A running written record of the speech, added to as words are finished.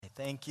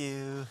Thank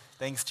you.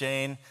 Thanks,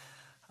 Jane.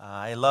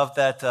 I love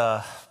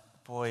that,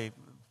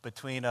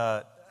 between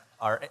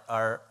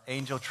our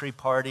Angel Tree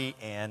party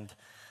and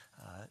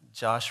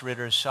Josh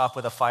Ritter's Shop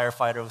with a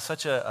Firefighter, it was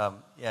such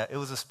it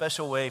was a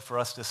special way for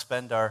us to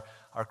spend our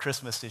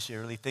Christmas this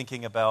year, really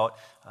thinking about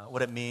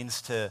what it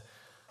means to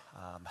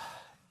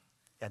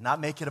not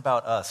make it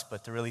about us,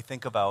 but to really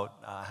think about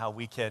how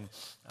we can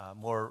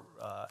more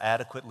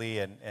adequately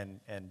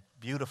and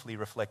beautifully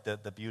reflect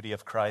the beauty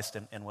of Christ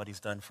and what he's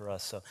done for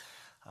us. So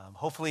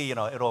hopefully,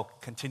 it'll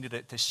continue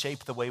to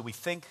shape the way we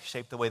think,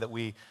 shape the way that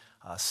we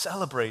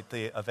celebrate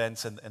the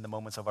events and the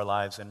moments of our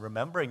lives. And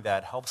remembering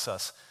that helps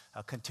us,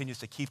 continues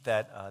to keep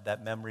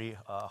that memory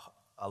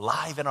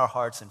alive in our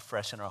hearts and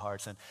fresh in our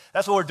hearts. And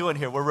that's what we're doing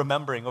here. We're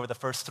remembering over the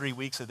first 3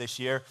 weeks of this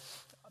year.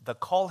 The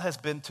call has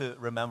been to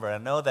remember. I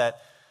know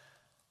that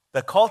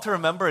the call to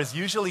remember is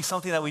usually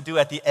something that we do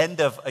at the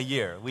end of a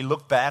year. We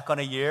look back on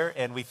a year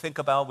and we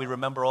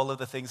remember all of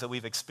the things that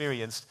we've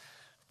experienced.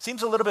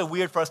 Seems a little bit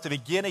weird for us to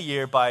begin a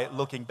year by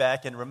looking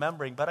back and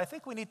remembering, but I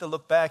think we need to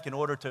look back in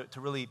order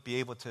to really be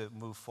able to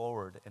move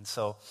forward. And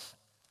so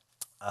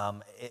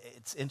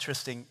it's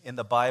interesting, in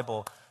the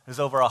Bible, there's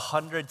over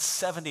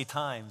 170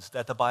 times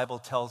that the Bible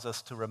tells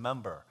us to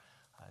remember.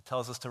 It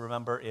tells us to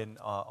remember in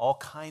all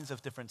kinds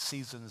of different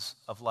seasons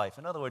of life.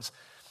 In other words,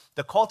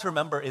 the call to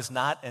remember is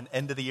not an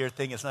end-of-the-year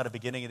thing. It's not a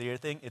beginning-of-the-year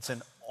thing. It's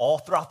an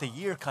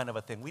all-throughout-the-year kind of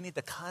a thing. We need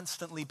to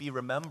constantly be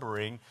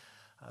remembering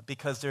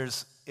because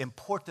there's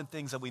important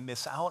things that we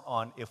miss out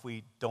on if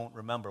we don't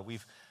remember.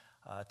 We've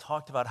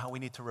talked about how we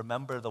need to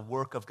remember the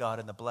work of God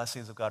and the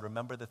blessings of God,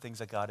 remember the things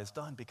that God has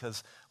done,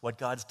 because what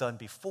God's done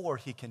before,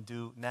 he can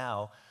do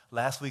now.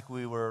 Last week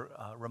we were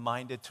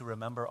reminded to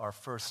remember our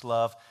first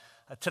love.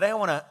 Today I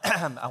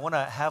want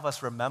to have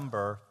us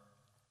remember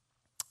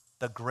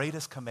the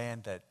greatest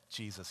command that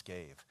Jesus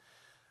gave.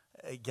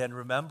 Again,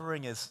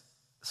 remembering is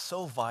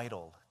so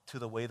vital to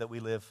the way that we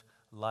live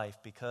life,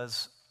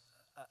 because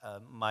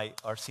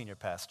our senior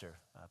pastor,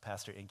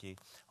 Pastor Inky,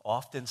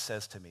 often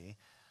says to me,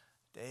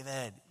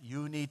 David,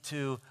 you need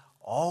to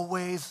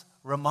always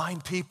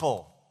remind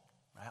people,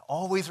 right?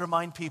 Always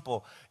remind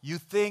people. You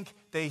think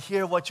they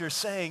hear what you're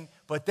saying,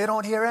 but they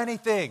don't hear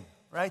anything,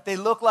 right? They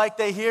look like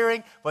they're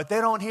hearing, but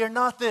they don't hear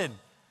nothing.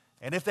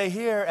 And if they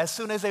hear, as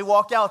soon as they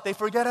walk out, they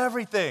forget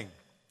everything.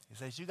 He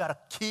says, you got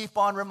to keep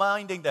on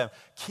reminding them,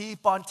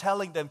 keep on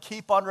telling them,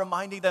 keep on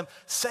reminding them,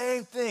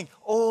 same thing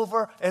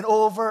over and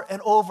over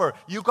and over.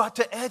 You got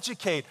to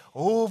educate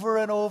over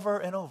and over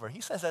and over. He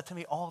says that to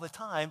me all the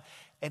time,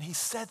 and he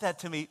said that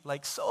to me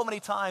like so many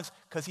times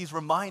because he's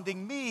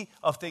reminding me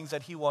of things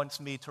that he wants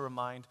me to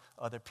remind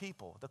other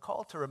people. The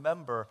call to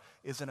remember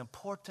is an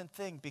important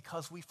thing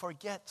because we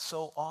forget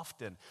so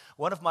often.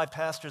 One of my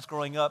pastors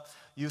growing up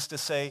used to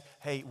say,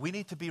 hey, we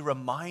need to be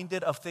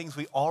reminded of things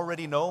we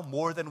already know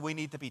more than we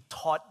need to be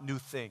taught new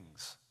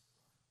things.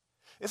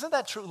 Isn't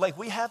that true? Like,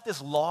 we have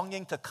this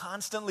longing to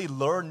constantly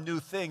learn new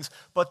things,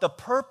 but the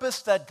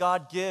purpose that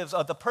God gives,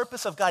 or the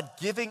purpose of God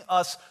giving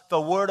us the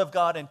Word of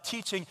God and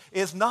teaching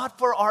is not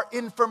for our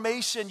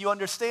information. You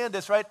understand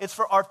this, right? It's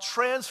for our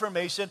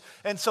transformation.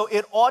 And so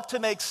it ought to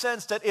make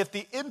sense that if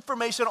the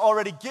information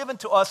already given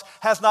to us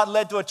has not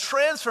led to a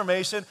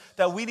transformation,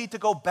 that we need to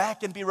go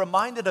back and be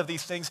reminded of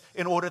these things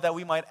in order that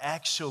we might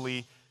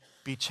actually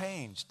be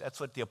changed. That's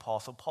what the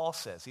Apostle Paul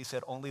says. He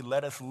said, only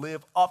let us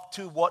live up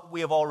to what we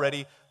have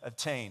already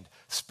obtained.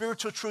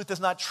 Spiritual truth is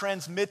not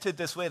transmitted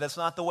this way. That's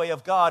not the way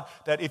of God,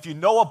 that if you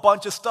know a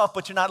bunch of stuff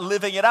but you're not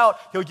living it out,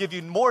 he'll give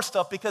you more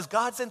stuff, because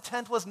God's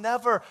intent was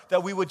never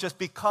that we would just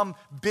become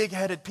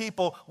big-headed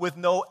people with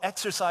no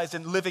exercise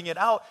in living it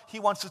out.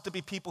 He wants us to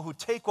be people who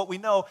take what we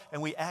know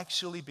and we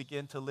actually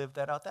begin to live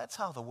that out. That's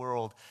how the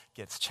world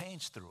gets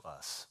changed, through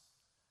us.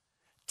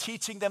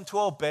 Teaching them to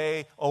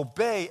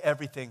obey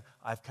everything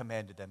I've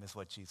commanded them, is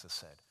what Jesus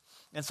said.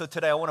 And so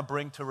today I want to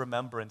bring to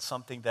remembrance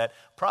something that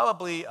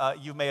probably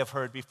you may have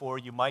heard before,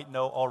 you might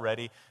know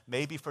already.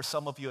 Maybe for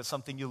some of you it's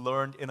something you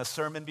learned in a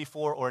sermon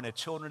before or in a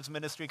children's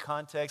ministry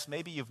context.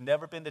 Maybe you've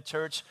never been to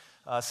church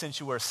since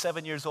you were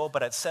 7 years old,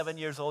 but at 7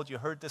 years old you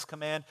heard this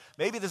command.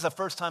 Maybe this is the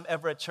first time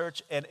ever at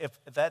church, and if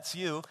that's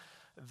you,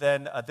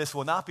 then this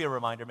will not be a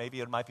reminder. Maybe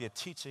it might be a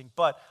teaching,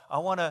 but I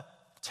want to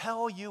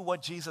tell you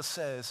what Jesus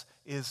says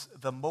is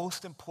the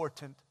most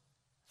important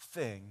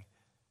thing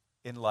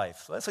in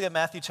life. So let's look at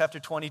Matthew chapter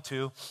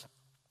 22.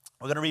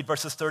 We're going to read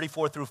verses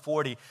 34 through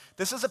 40.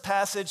 This is a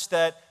passage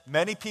that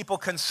many people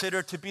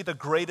consider to be the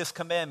greatest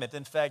commandment.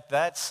 In fact,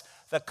 that's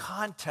the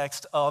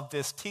context of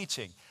this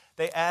teaching.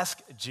 They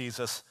ask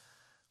Jesus,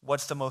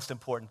 what's the most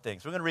important thing?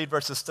 So we're going to read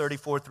verses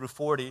 34 through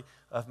 40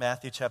 of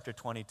Matthew chapter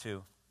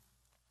 22.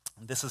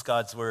 And this is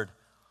God's word.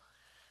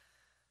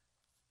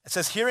 It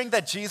says, hearing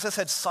that Jesus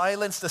had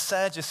silenced the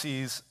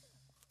Sadducees,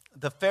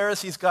 the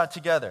Pharisees got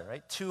together,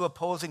 right? Two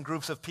opposing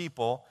groups of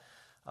people.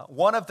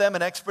 One of them,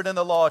 an expert in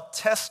the law,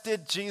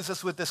 tested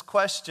Jesus with this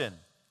question.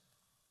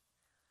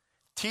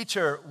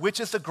 Teacher, which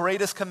is the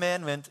greatest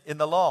commandment in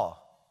the law?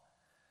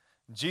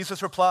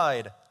 Jesus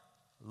replied,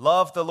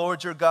 love the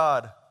Lord your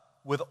God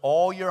with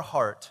all your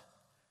heart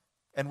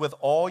and with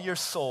all your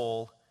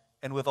soul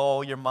and with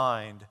all your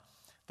mind.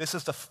 This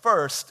is the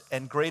first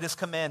and greatest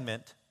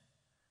commandment,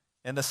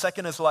 and the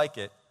second is like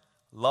it.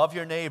 Love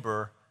your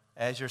neighbor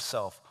as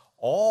yourself.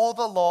 All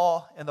the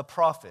law and the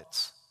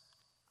prophets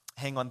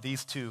hang on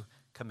these two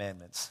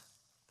commandments.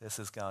 This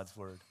is God's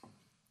word.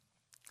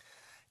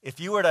 If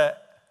you were to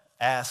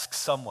ask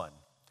someone,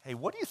 hey,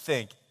 what do you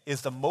think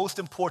is the most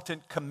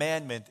important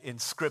commandment in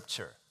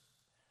Scripture?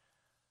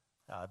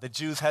 The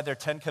Jews had their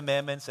 10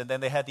 commandments, and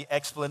then they had the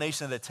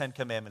explanation of the 10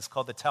 commandments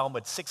called the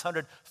Talmud,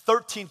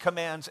 613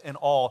 commands in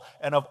all.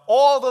 And of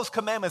all those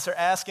commandments, they're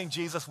asking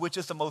Jesus, which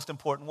is the most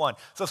important one?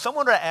 So if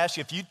someone were to ask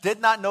you, if you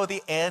did not know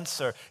the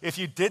answer, if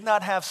you did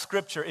not have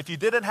Scripture, if you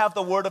didn't have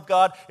the Word of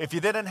God, if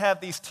you didn't have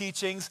these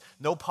teachings,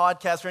 no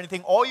podcast or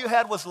anything, all you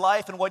had was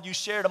life and what you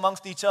shared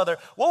amongst each other,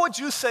 what would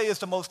you say is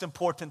the most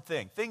important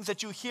thing? Things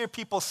that you hear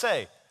people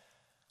say.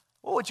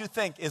 What would you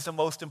think is the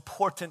most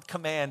important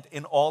command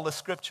in all the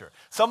Scripture?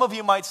 Some of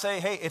you might say,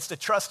 hey, it's to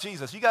trust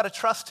Jesus. You got to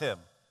trust him.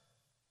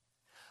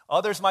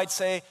 Others might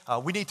say,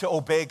 we need to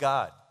obey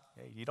God.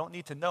 Hey, you don't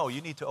need to know,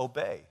 you need to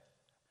obey.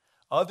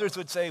 Others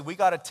would say, we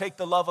got to take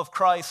the love of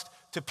Christ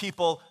to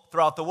people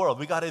throughout the world.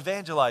 We got to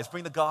evangelize,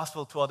 bring the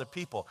gospel to other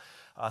people.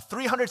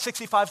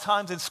 365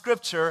 times in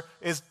Scripture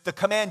is the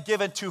command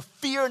given to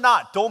fear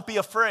not, don't be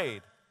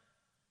afraid.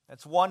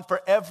 That's one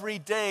for every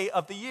day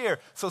of the year.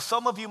 So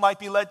some of you might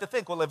be led to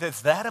think, well, if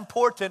it's that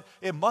important,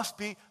 it must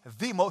be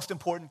the most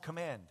important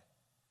command.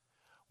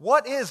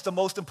 What is the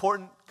most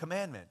important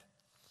commandment?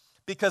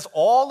 Because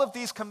all of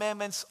these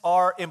commandments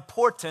are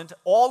important,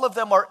 all of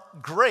them are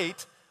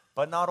great,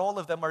 but not all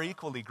of them are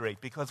equally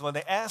great. Because when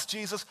they ask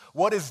Jesus,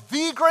 what is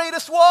the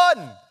greatest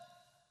one?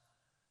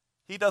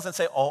 He doesn't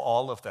say, oh,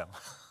 all of them.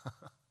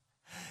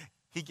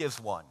 He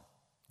gives one.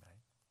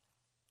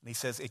 And he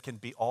says it can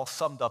be all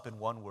summed up in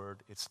one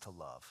word. It's to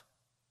love.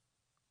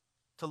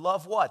 To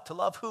love what? To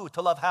love who?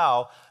 To love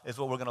how is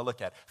what we're going to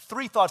look at.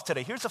 3 thoughts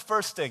today. Here's the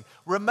first thing.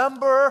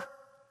 Remember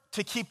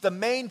to keep the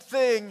main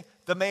thing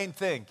the main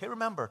thing. Okay,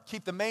 remember,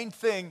 keep the main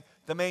thing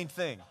the main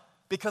thing.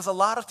 Because a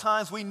lot of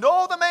times we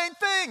know the main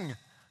thing,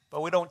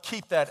 but we don't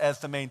keep that as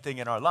the main thing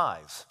in our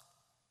lives.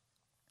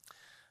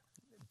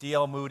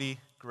 D.L. Moody,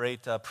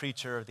 great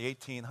preacher of the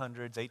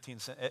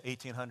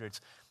 1800s,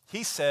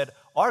 he said,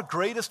 our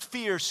greatest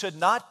fear should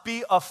not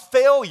be of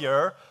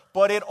failure,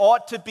 but it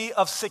ought to be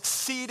of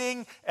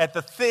succeeding at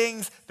the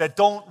things that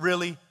don't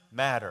really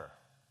matter.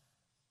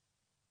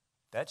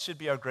 That should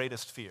be our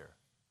greatest fear.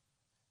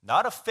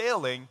 Not of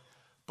failing,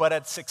 but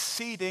at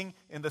succeeding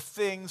in the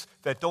things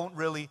that don't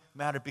really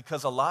matter.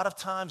 Because a lot of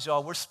times,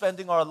 y'all, we're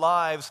spending our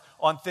lives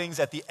on things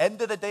at the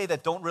end of the day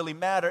that don't really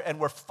matter, and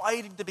we're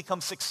fighting to become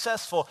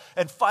successful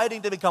and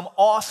fighting to become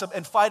awesome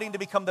and fighting to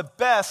become the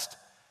best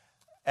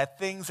at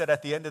things that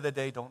at the end of the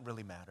day don't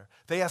really matter.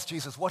 They ask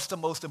Jesus, what's the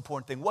most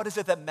important thing? What is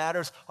it that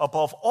matters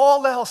above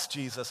all else,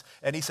 Jesus?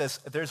 And he says,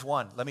 there's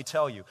one. Let me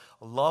tell you.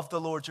 Love the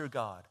Lord your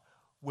God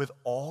with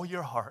all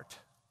your heart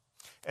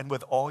and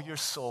with all your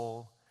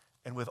soul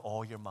and with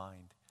all your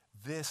mind.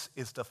 This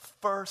is the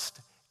first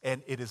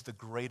and it is the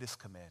greatest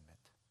commandment.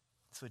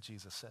 That's what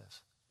Jesus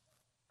says.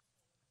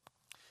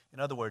 In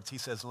other words, he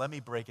says, let me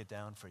break it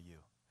down for you.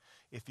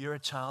 If you're a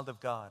child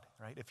of God,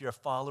 right? If you're a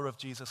follower of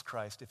Jesus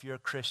Christ, if you're a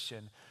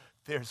Christian,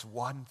 there's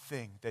one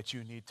thing that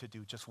you need to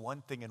do, just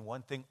one thing and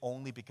one thing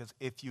only, because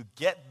if you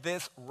get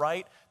this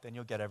right, then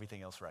you'll get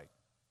everything else right.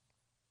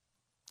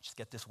 Just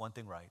get this one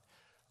thing right.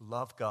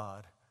 Love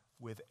God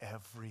with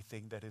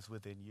everything that is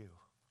within you.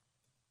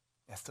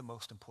 That's the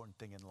most important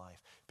thing in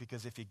life,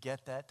 because if you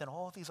get that, then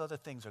all these other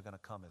things are going to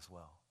come as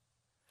well.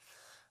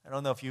 I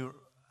don't know if you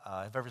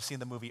have ever seen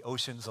the movie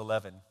Ocean's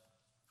 11.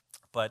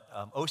 But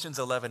Ocean's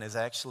 11 is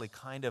actually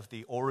kind of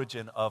the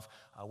origin of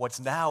what's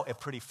now a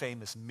pretty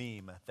famous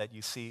meme that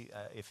you see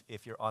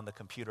if you're on the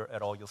computer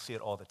at all. You'll see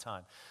it all the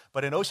time.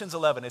 But in Ocean's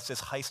 11, it's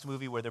this heist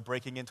movie where they're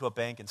breaking into a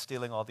bank and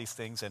stealing all these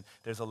things. And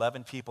there's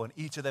 11 people, and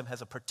each of them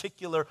has a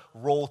particular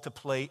role to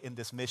play in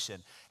this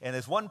mission. And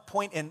there's one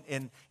point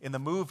in the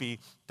movie,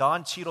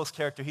 Don Cheadle's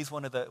character, he's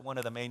one of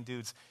the main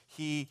dudes,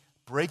 he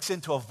breaks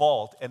into a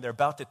vault, and they're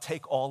about to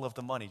take all of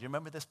the money. Do you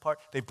remember this part?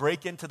 They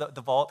break into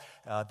the vault.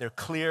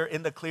 They're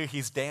in the clear.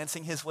 He's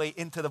dancing his way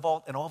into the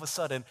vault, and all of a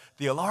sudden,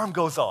 the alarm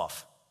goes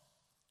off.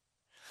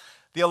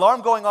 The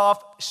alarm going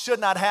off should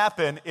not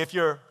happen if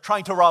you're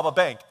trying to rob a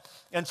bank.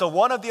 And so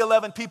one of the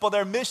 11 people,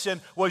 their mission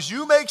was,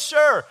 you make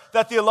sure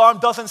that the alarm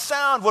doesn't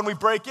sound when we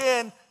break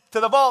in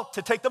to the vault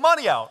to take the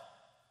money out.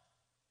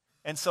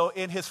 And so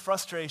in his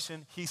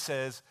frustration, he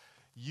says,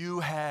 you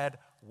had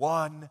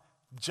one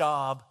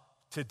job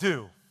to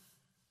do,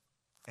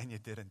 and you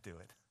didn't do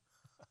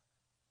it.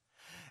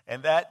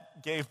 And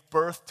that gave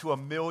birth to a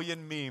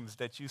million memes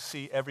that you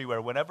see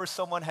everywhere. Whenever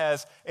someone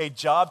has a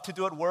job to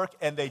do at work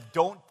and they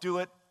don't do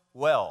it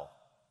well,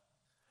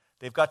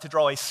 they've got to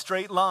draw a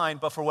straight line,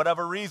 but for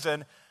whatever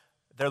reason,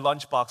 their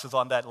lunchbox is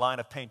on that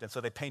line of paint, and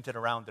so they paint it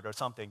around it or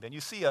something. Then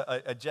you see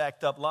a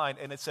jacked up line,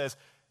 and it says,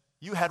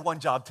 you had one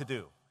job to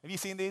do. Have you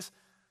seen these?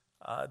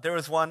 There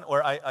was one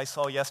where I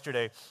saw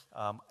yesterday,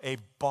 a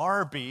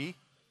Barbie,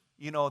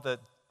 you know, the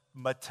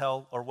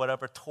Mattel or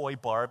whatever toy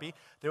Barbie,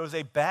 there was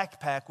a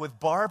backpack with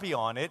Barbie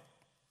on it,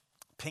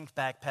 pink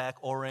backpack,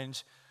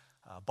 orange,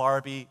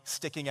 Barbie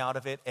sticking out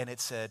of it, and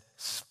it said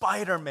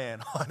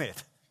Spider-Man on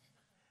it.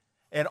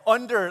 And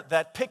under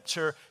that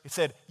picture, it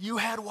said, you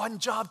had one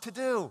job to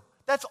do.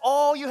 That's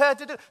all you had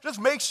to do. Just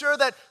make sure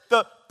that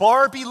the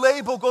Barbie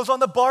label goes on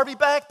the Barbie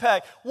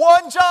backpack.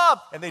 One job!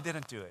 And they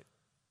didn't do it.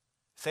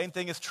 Same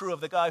thing is true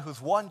of the guy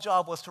whose one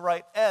job was to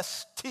write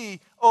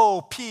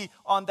S-T-O-P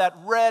on that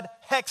red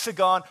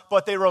hexagon,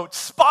 but they wrote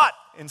spot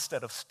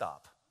instead of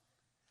stop.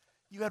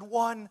 You had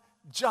one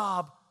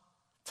job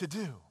to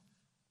do.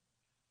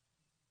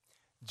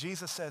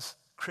 Jesus says,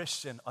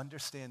 Christian,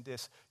 understand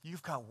this.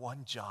 You've got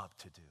one job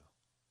to do.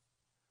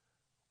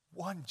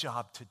 One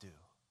job to do.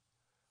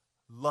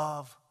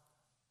 Love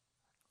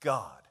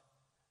God.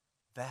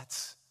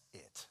 That's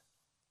it.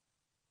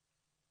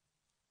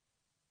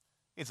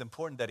 It's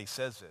important that he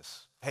says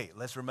this. Hey,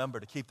 let's remember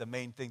to keep the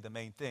main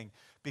thing,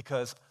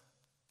 because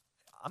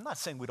I'm not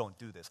saying we don't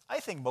do this. I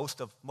think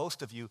most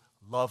of you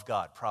love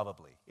God,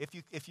 probably.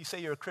 If you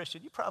say you're a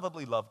Christian, you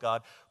probably love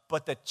God.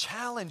 But the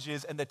challenge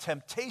is, and the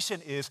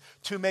temptation is,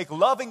 to make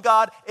loving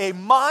God a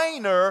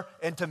minor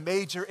and to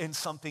major in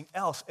something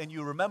else. And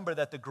you remember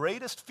that the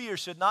greatest fear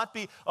should not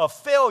be of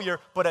failure,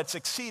 but at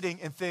succeeding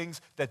in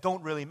things that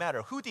don't really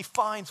matter. Who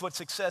defines what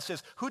success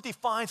is? Who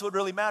defines what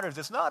really matters?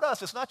 It's not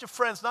us. It's not your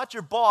friends, not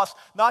your boss,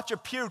 not your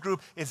peer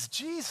group. It's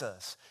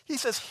Jesus. He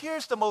says,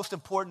 here's the most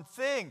important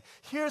thing.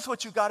 Here's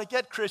what you got to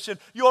get, Christian.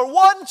 Your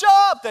one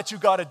job that you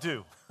got to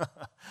do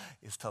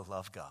is to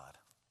love God.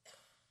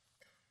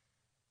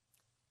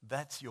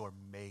 That's your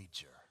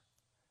major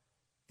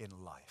in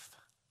life.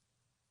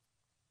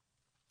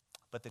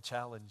 But the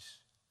challenge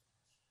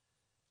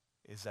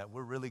is that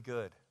we're really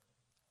good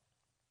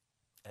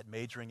at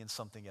majoring in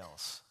something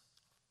else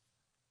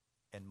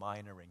and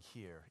minoring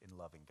here in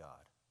loving God.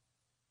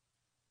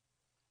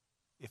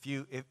 If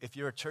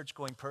you're a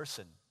church-going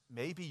person,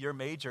 maybe your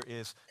major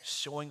is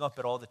showing up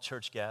at all the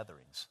church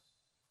gatherings.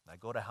 I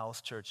go to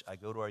house church, I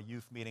go to our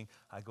youth meeting,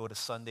 I go to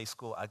Sunday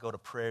school, I go to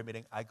prayer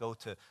meeting, I go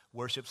to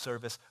worship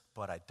service,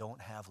 but I don't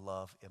have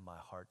love in my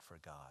heart for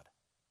God.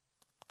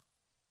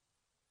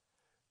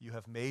 You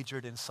have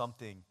majored in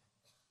something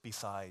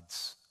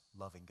besides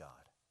loving God.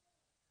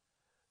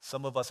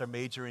 Some of us are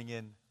majoring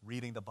in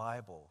reading the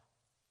Bible,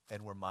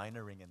 and we're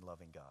minoring in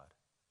loving God.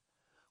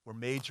 We're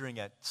majoring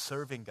at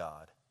serving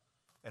God,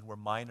 and we're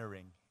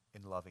minoring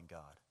in loving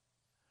God.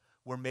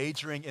 We're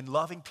majoring in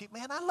loving people.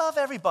 Man, I love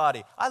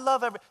everybody.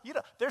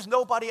 There's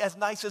nobody as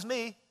nice as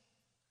me.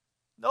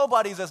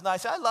 Nobody's as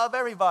nice. I love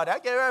everybody. I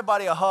give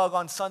everybody a hug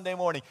on Sunday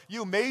morning.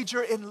 You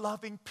major in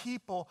loving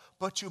people,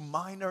 but you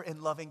minor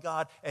in loving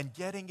God. And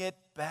getting it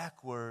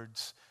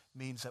backwards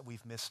means that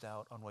we've missed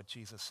out on what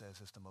Jesus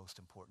says is the most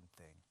important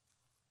thing.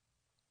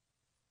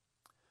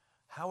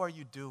 How are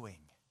you doing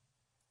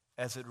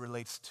as it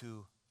relates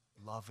to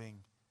loving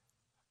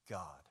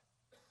God?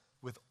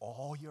 With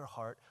all your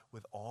heart,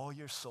 with all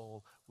your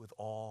soul, with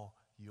all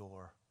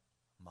your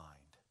mind.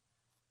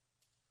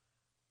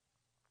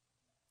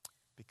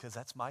 Because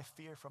that's my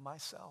fear for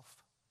myself.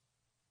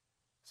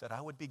 Is that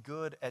I would be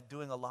good at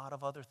doing a lot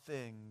of other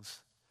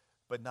things,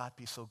 but not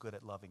be so good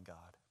at loving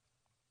God.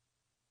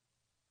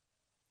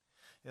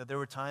 There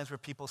were times where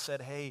people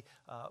said, hey,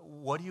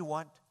 what do you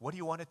want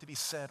it to be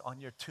said on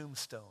your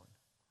tombstone?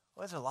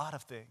 Well, there's a lot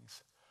of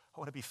things. I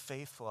want to be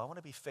faithful. I want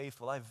to be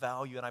faithful. I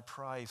value and I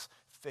prize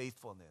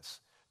faithfulness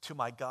to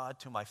my God,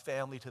 to my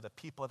family, to the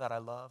people that I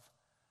love.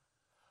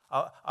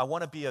 I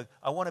want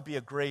to be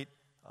a great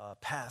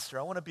pastor.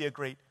 I want to be a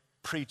great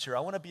preacher.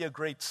 I want to be a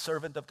great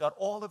servant of God.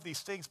 All of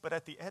these things. But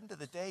at the end of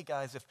the day,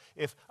 guys,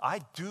 if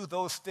I do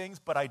those things,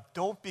 but I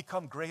don't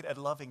become great at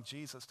loving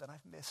Jesus, then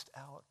I've missed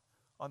out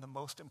on the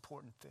most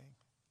important thing.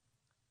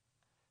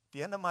 At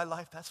the end of my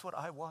life, that's what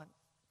I want.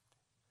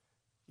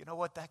 You know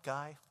what? That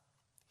guy,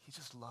 he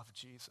just loved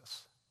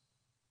Jesus.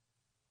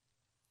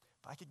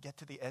 If I could get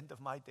to the end of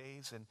my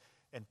days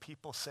and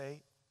people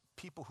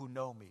who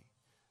know me,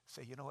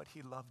 say, you know what,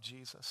 he loved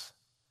Jesus,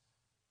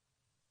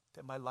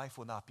 then my life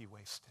will not be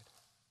wasted.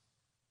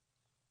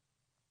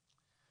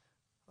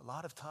 A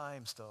lot of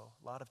times,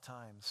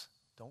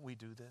 don't we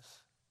do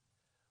this?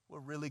 We're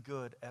really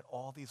good at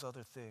all these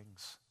other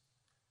things.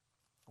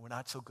 We're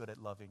not so good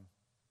at loving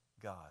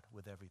God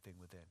with everything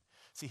within.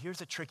 See,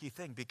 here's a tricky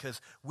thing, because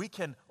we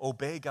can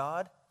obey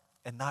God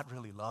and not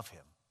really love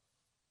him.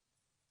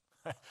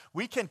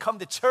 We can come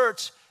to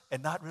church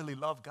and not really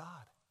love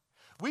God.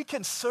 We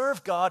can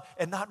serve God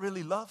and not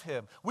really love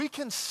him. We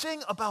can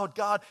sing about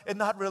God and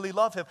not really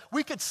love him.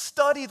 We could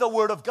study the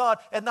word of God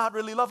and not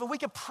really love him. We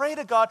could pray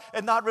to God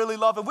and not really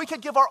love him. We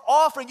could give our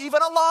offering,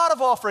 even a lot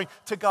of offering,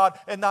 to God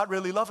and not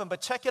really love him. But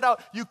check it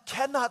out. You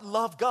cannot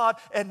love God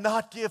and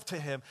not give to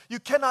him. You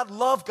cannot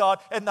love God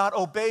and not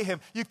obey him.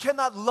 You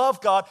cannot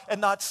love God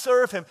and not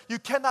serve him. You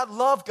cannot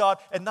love God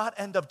and not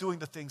end up doing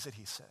the things that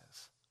he says.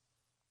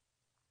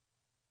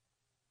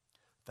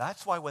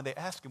 That's why when they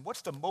ask him,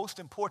 what's the most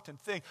important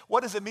thing?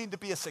 What does it mean to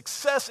be a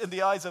success in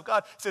the eyes of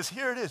God? He says,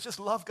 here it is, just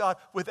love God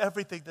with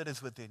everything that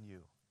is within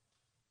you.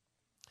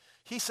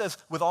 He says,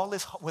 with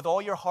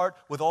all your heart,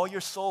 with all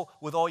your soul,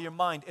 with all your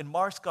mind. In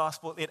Mark's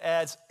gospel, it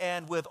adds,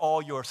 and with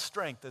all your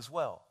strength as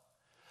well.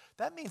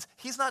 That means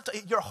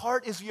your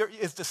heart is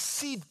the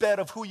seedbed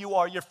of who you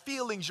are, your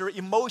feelings, your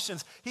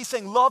emotions. He's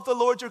saying, love the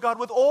Lord your God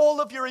with all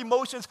of your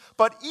emotions.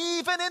 But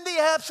even in the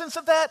absence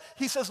of that,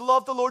 he says,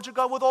 love the Lord your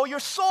God with all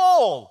your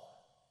soul.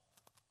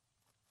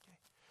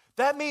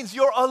 That means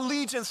your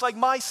allegiance, like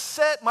my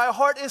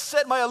heart is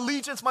set, my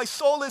allegiance, my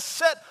soul is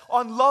set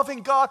on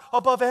loving God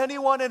above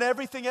anyone and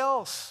everything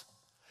else.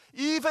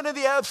 Even in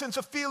the absence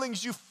of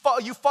feelings, you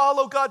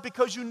follow God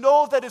because you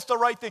know that it's the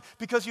right thing,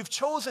 because you've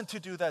chosen to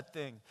do that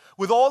thing.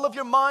 With all of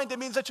your mind, it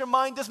means that your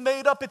mind is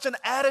made up. It's an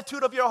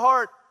attitude of your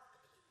heart.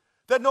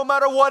 That no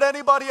matter what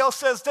anybody else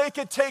says, they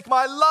could take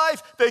my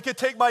life, they could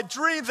take my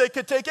dreams, they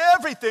could take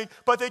everything,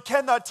 but they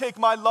cannot take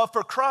my love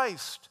for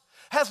Christ.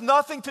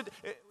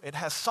 It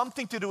has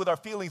something to do with our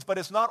feelings, but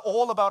it's not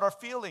all about our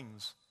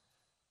feelings.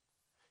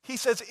 He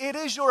says, it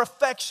is your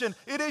affection,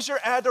 it is your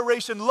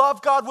adoration.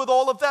 Love God with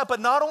all of that, but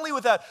not only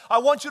with that. I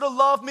want you to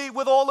love me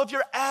with all of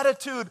your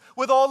attitude,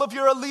 with all of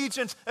your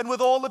allegiance, and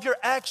with all of your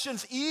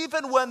actions,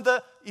 even when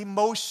the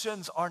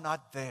emotions are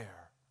not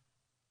there.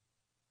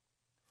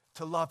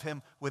 To love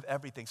him with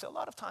everything. So a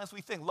lot of times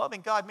we think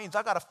loving God means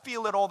I got to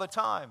feel it all the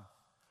time.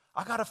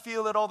 I got to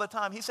feel it all the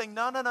time. He's saying,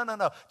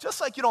 no. Just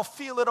like you don't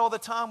feel it all the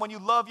time when you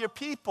love your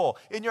people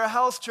in your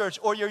house church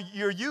or your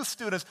youth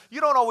students.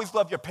 You don't always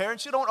love your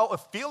parents. You don't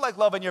always feel like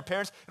loving your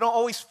parents. You don't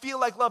always feel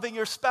like loving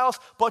your spouse,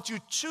 but you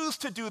choose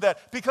to do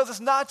that because it's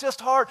not just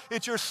heart,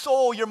 it's your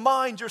soul, your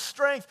mind, your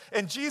strength.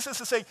 And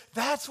Jesus is saying,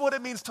 that's what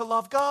it means to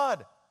love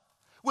God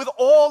with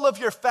all of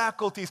your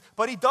faculties.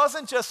 But he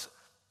doesn't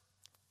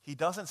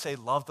say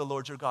love the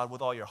Lord your God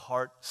with all your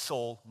heart,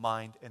 soul,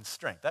 mind, and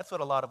strength. That's what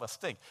a lot of us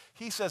think.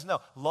 He says, no,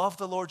 love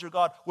the Lord your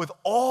God with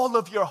all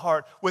of your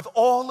heart, with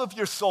all of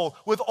your soul,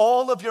 with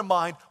all of your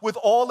mind, with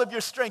all of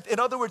your strength. In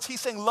other words,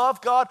 he's saying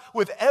love God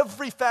with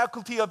every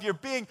faculty of your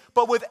being,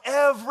 but with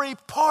every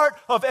part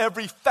of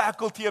every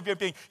faculty of your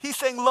being. He's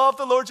saying love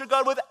the Lord your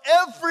God with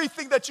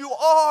everything that you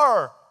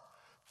are.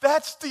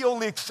 That's the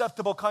only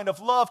acceptable kind of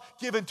love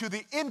given to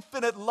the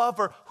infinite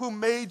lover who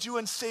made you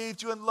and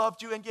saved you and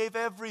loved you and gave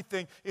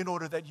everything in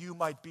order that you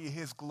might be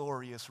his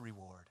glorious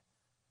reward.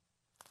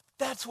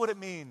 That's what it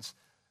means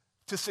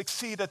to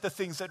succeed at the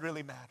things that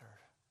really matter.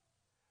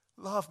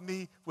 Love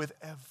me with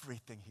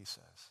everything, he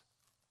says.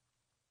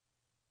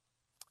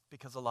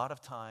 Because a lot of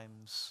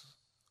times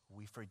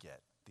we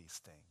forget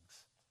these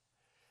things.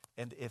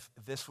 And if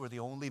this were the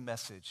only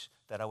message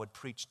that I would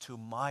preach to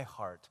my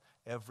heart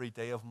every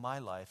day of my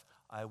life,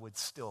 I would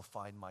still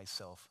find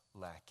myself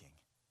lacking.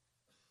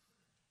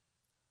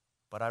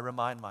 But I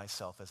remind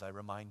myself, as I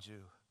remind you,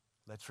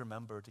 let's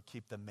remember to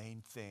keep the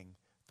main thing,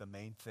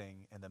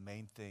 and the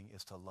main thing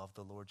is to love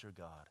the Lord your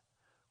God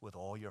with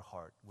all your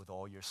heart, with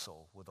all your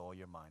soul, with all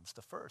your mind. It's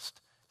the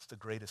first, it's the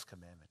greatest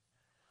commandment.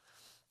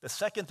 The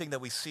second thing that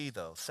we see,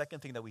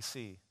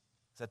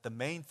 is that the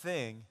main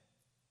thing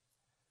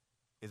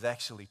is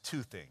actually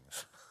two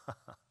things.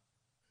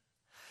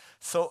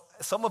 So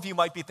some of you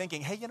might be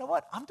thinking, hey, you know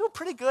what? I'm doing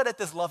pretty good at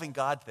this loving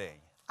God thing.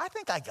 I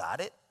think I got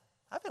it.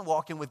 I've been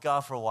walking with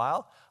God for a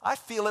while. I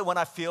feel it when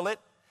I feel it.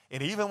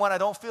 And even when I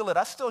don't feel it,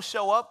 I still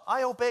show up.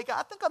 I obey God.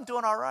 I think I'm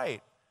doing all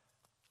right.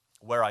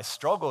 Where I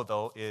struggle,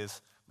 though,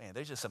 is, man,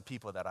 there's just some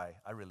people that I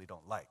really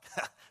don't like.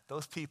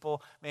 Those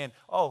people, man,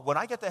 when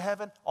I get to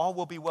heaven, all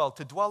will be well.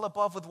 To dwell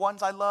above with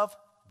ones I love,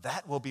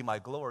 that will be my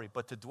glory.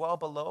 But to dwell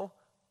below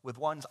with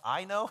ones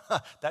I know,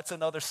 that's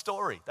another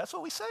story. That's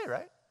what we say,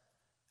 right?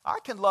 I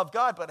can love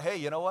God, but hey,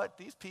 you know what?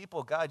 These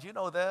people, God, you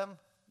know them.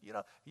 You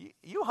know,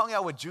 you hung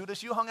out with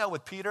Judas. You hung out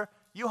with Peter.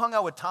 You hung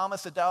out with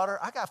Thomas the doubter.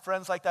 I got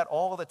friends like that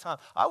all the time.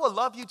 I will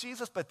love you,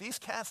 Jesus, but these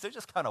cats, they're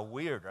just kind of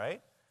weird, right?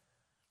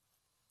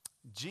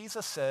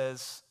 Jesus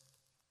says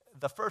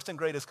the first and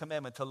greatest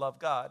commandment to love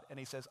God, and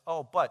he says,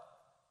 but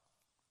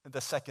the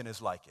second is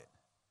like it.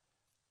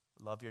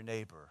 Love your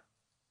neighbor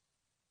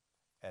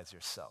as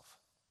yourself.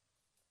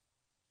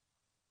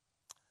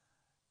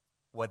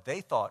 What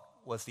they thought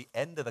was the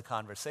end of the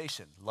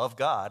conversation, love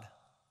God,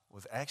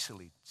 was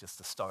actually just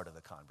the start of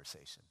the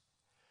conversation.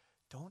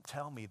 Don't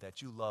tell me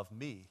that you love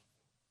me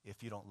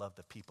if you don't love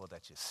the people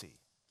that you see.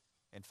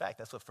 In fact,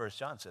 that's what 1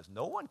 John says.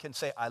 No one can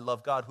say, I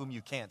love God whom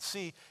you can't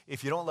see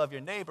if you don't love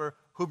your neighbor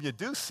whom you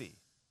do see.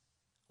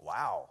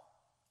 Wow.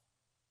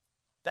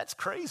 That's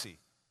crazy.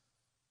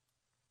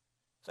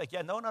 It's like,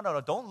 yeah, no.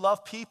 Don't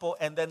love people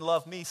and then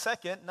love me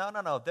second.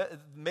 No.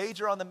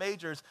 Major on the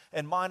majors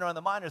and minor on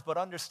the minors. But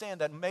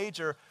understand that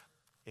major,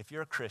 if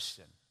you're a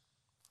Christian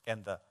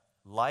and the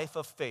life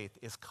of faith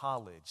is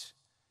college,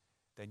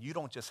 then you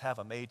don't just have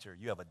a major,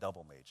 you have a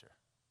double major.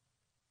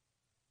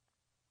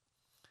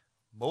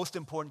 Most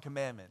important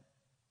commandment,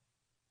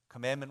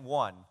 commandment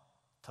 1,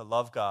 to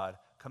love God.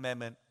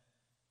 Commandment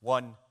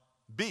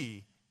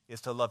 1B is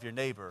to love your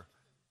neighbor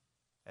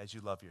as you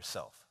love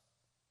yourself.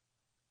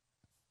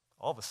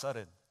 All of a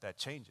sudden, that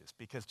changes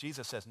because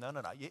Jesus says, no.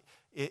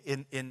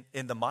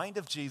 In the mind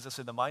of Jesus,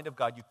 in the mind of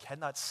God, you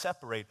cannot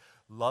separate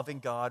loving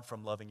God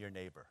from loving your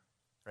neighbor,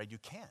 right? You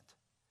can't.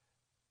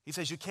 He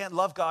says you can't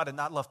love God and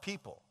not love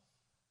people.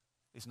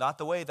 It's not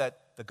the way that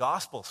the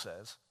gospel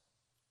says.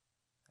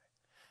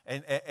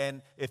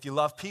 And if you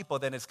love people,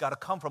 then it's got to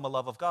come from a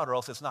love of God, or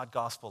else it's not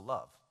gospel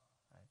love.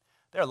 Right?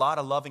 There are a lot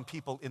of loving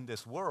people in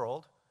this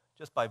world,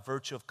 just by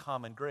virtue of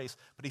common grace.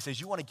 But he says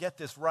you want to get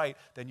this right,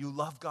 then you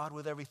love God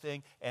with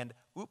everything, and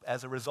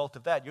as a result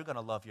of that, you're going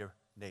to love your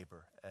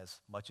neighbor as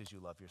much as you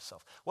love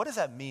yourself. What does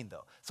that mean,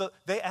 though? So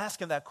they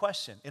ask him that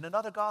question. In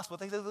another gospel,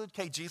 they say,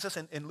 okay, Jesus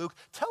and Luke,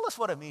 tell us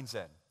what it means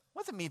then.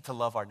 What does it mean to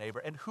love our neighbor,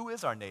 and who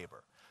is our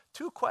neighbor?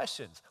 Two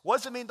questions. What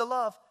does it mean to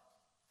love,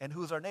 and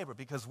who's our neighbor?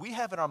 Because we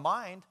have in our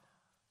mind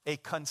a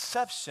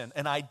conception,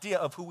 an idea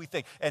of who we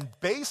think. And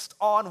based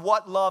on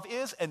what love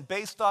is and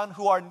based on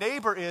who our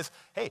neighbor is,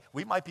 hey,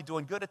 we might be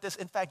doing good at this.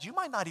 In fact, you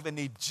might not even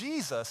need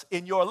Jesus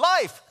in your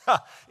life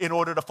in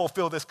order to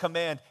fulfill this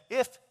command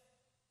if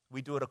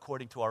we do it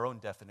according to our own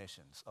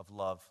definitions of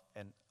love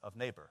and of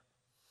neighbor.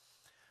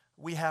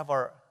 We have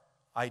our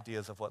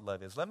ideas of what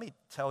love is. Let me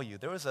tell you,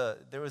 there was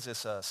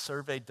this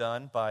survey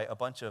done by a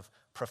bunch of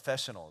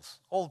professionals,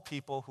 old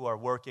people who are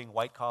working,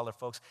 white-collar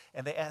folks,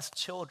 and they asked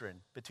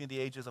children between the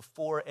ages of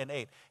 4 and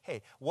 8,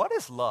 hey, what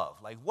is love?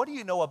 Like, what do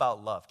you know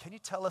about love? Can you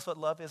tell us what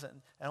love is?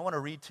 And I want to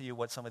read to you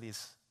what some of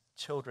these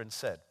children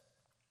said.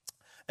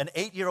 An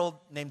 8-year-old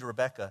named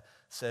Rebecca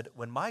said,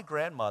 when my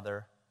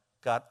grandmother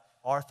got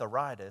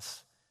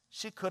arthritis,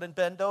 she couldn't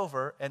bend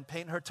over and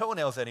paint her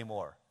toenails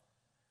anymore.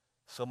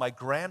 So my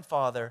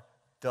grandfather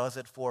does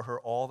it for her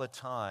all the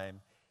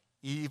time,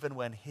 even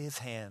when his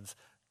hands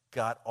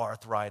got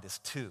arthritis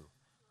too.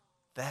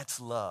 That's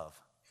love.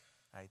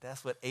 Right?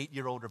 That's what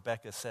 8-year-old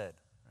Rebecca said,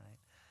 right?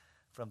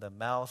 From the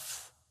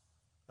mouth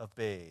of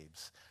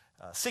babes.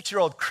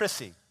 6-year-old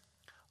Chrissy.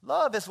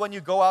 Love is when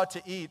you go out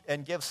to eat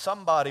and give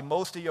somebody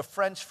most of your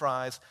French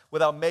fries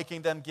without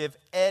making them give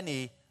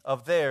any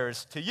of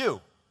theirs to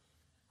you.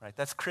 Right?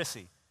 That's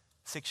Chrissy,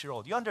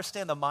 6-year-old. You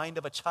understand the mind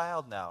of a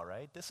child now,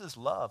 right? This is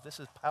love.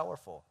 This is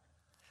powerful.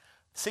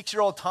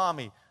 6-year-old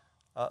Tommy,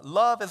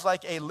 love is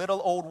like a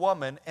little old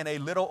woman and a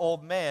little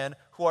old man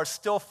who are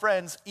still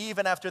friends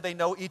even after they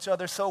know each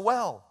other so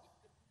well.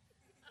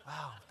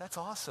 Wow, that's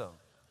awesome.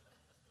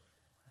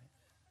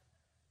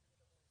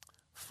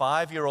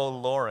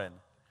 5-year-old Lauren,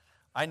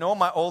 I know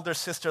my older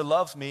sister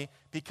loves me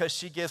because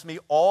she gives me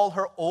all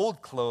her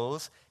old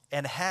clothes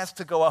and has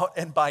to go out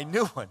and buy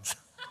new ones.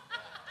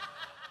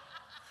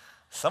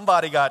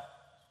 Somebody got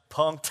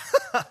punked.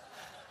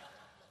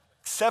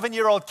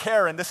 7-year-old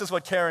Karen, this is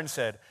what Karen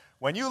said.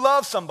 When you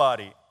love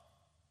somebody,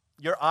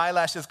 your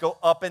eyelashes go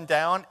up and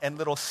down and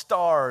little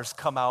stars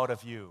come out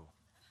of you.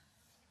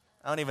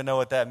 I don't even know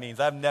what that means.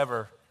 I've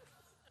never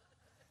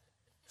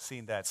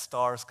seen that.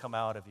 Stars come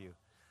out of you.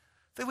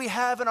 So we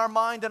have in our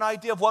mind an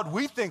idea of what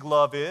we think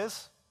love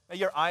is.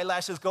 Your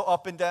eyelashes go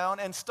up and down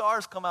and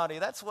stars come out of you.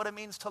 That's what it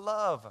means to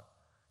love.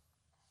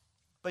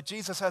 But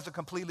Jesus has a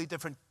completely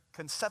different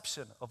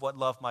conception of what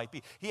love might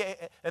be.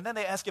 And then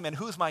they ask him, and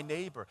who's my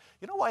neighbor?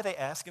 You know why they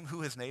ask him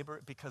who his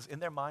neighbor? Because in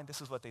their mind, this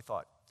is what they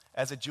thought.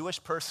 As a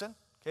Jewish person,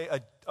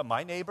 okay,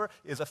 my neighbor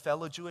is a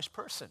fellow Jewish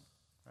person,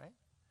 right?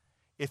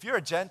 If you're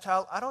a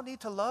Gentile, I don't need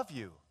to love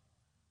you.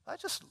 I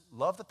just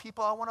love the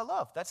people I want to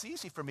love. That's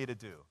easy for me to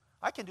do.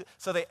 I can do.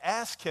 So they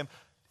ask him,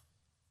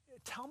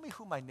 tell me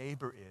who my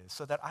neighbor is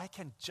so that I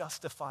can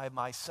justify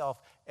myself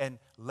and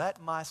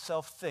let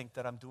myself think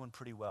that I'm doing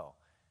pretty well.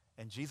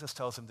 And Jesus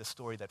tells him this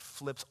story that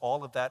flips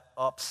all of that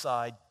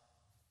upside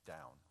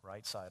down,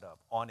 right side up,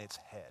 on its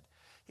head.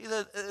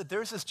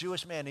 There's this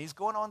Jewish man, and he's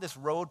going on this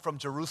road from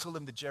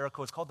Jerusalem to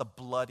Jericho. It's called the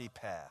Bloody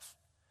Path.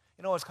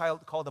 You know, it's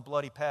called the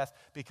Bloody Path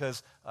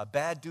because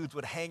bad dudes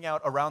would hang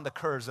out around the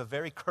curves, a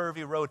very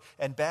curvy road,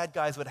 and bad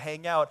guys would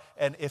hang out.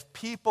 And if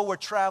people were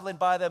traveling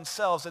by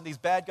themselves, and these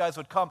bad guys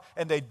would come,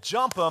 and they'd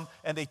jump them,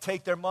 and they'd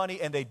take their money,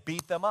 and they'd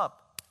beat them up.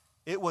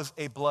 It was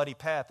a bloody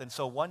path. And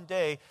so one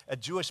day, a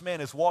Jewish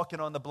man is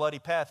walking on the bloody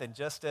path, and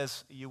just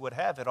as you would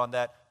have it on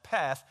that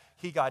path,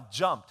 he got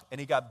jumped, and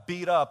he got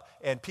beat up,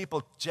 and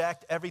people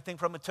jacked everything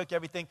from him, took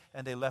everything,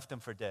 and they left him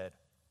for dead.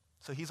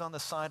 So he's on the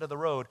side of the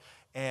road,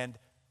 and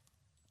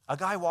a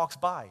guy walks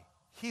by.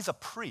 He's a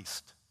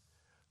priest,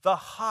 the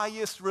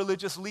highest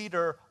religious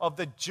leader of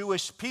the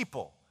Jewish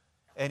people.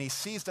 And he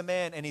sees the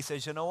man, and he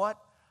says, you know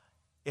what?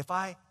 If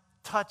I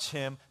touch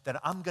him, then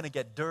I'm going to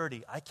get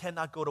dirty. I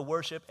cannot go to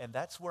worship, and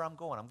that's where I'm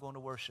going. I'm going to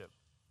worship.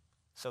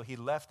 So he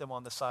left him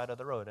on the side of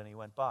the road, and he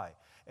went by.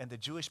 And the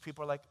Jewish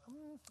people are like,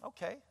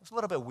 okay, it's a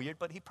little bit weird,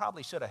 but he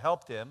probably should have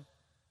helped him,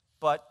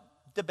 but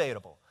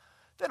debatable.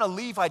 Then a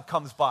Levite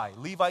comes by.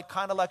 Levite,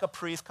 kind of like a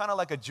priest, kind of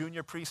like a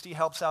junior priest. He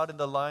helps out in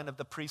the line of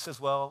the priests as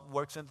well,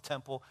 works in the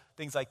temple,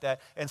 things like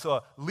that. And so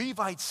a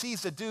Levite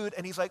sees the dude,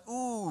 and he's like,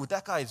 ooh,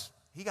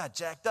 he got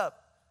jacked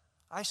up.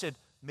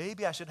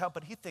 Maybe I should help,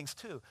 but he thinks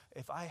too,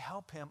 if I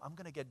help him, I'm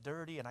going to get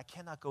dirty and I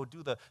cannot go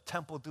do the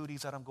temple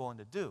duties that I'm going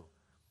to do.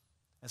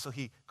 And so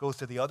he goes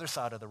to the other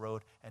side of the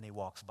road and he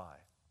walks by.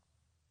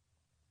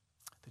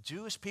 The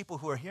Jewish people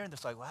who are hearing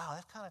this are like, wow,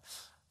 that's kind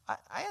of,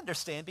 I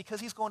understand because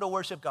he's going to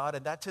worship God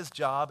and that's his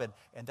job and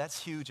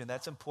that's huge and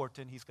that's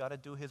important. He's got to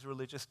do his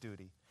religious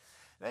duty.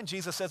 Then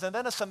Jesus says, and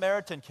then a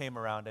Samaritan came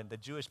around, and the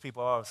Jewish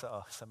people,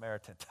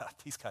 Samaritan,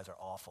 these guys are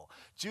awful.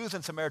 Jews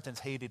and Samaritans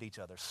hated each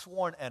other,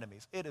 sworn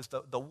enemies. It is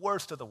the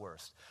worst of the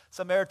worst.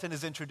 Samaritan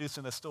is introduced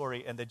in the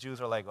story, and the Jews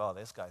are like, oh,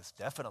 this guy's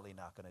definitely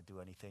not going to do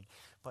anything.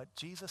 But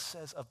Jesus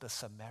says of the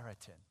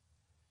Samaritan,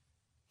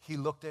 he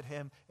looked at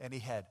him, and he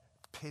had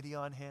pity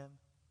on him.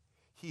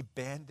 He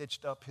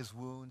bandaged up his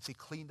wounds. He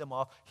cleaned them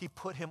off. He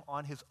put him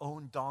on his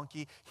own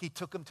donkey. He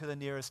took him to the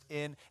nearest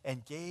inn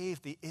and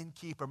gave the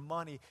innkeeper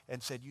money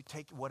and said, you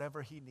take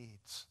whatever he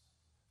needs.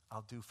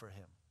 I'll do for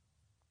him.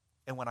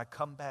 And when I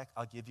come back,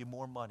 I'll give you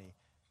more money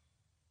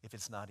if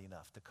it's not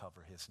enough to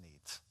cover his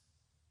needs.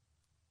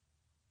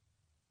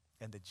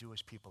 And the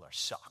Jewish people are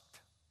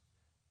shocked.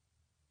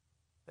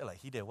 They're like,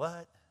 he did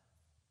what?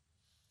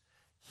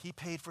 He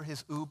paid for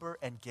his Uber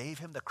and gave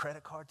him the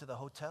credit card to the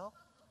hotel?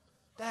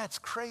 That's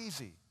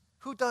crazy.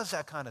 Who does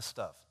that kind of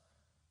stuff?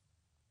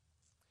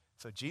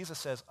 So Jesus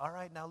says, all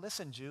right, now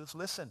listen, Jews,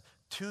 listen.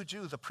 2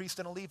 Jews, a priest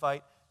and a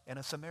Levite, and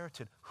a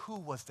Samaritan. Who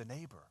was the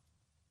neighbor?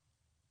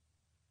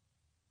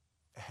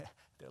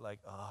 They're like,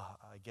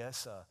 I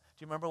guess. Do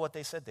you remember what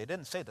they said? They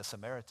didn't say the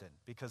Samaritan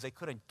because they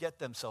couldn't get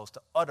themselves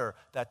to utter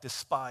that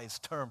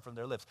despised term from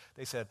their lips.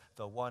 They said,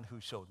 the one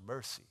who showed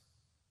mercy.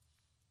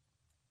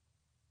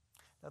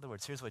 In other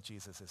words, here's what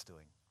Jesus is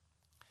doing.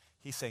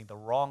 He's saying the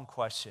wrong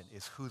question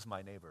is, who's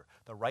my neighbor?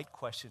 The right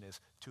question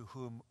is, to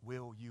whom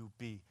will you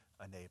be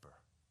a neighbor?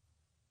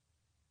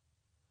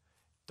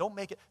 Don't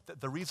make it,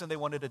 the reason they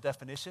wanted a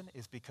definition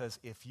is because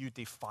if you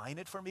define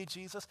it for me,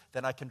 Jesus,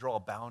 then I can draw a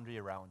boundary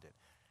around it.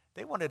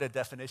 They wanted a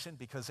definition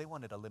because they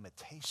wanted a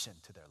limitation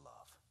to their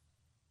love.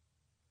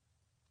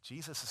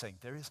 Jesus is saying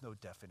there is no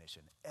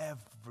definition.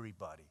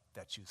 Everybody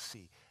that you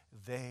see,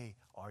 they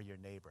are your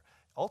neighbor.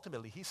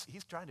 Ultimately, he's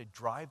trying to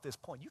drive this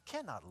point. You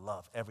cannot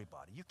love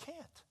everybody. You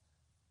can't.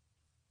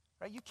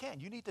 Right? You can't.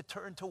 You need to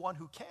turn to one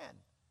who can.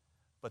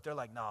 But they're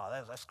like, no,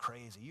 that's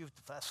crazy.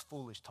 That's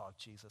foolish talk,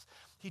 Jesus.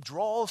 He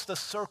draws the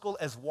circle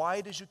as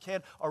wide as you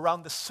can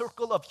around the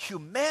circle of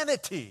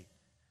humanity.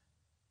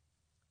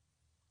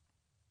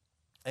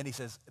 And he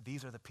says,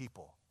 these are the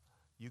people.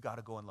 You got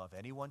to go and love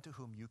anyone to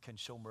whom you can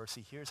show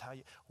mercy. Here's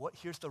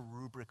the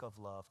rubric of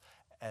love.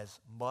 As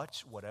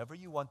much, whatever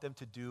you want them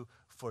to do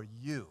for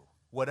you,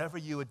 whatever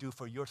you would do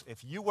for yours.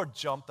 If you were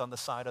jumped on the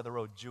side of the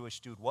road,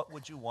 Jewish dude, what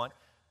would you want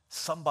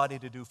somebody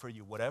to do for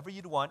you? Whatever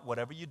you'd want,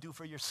 whatever you do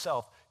for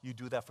yourself, you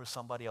do that for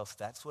somebody else.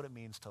 That's what it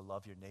means to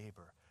love your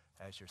neighbor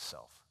as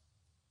yourself.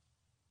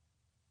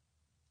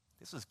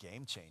 This is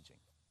game-changing.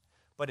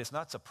 But it's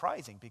not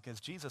surprising because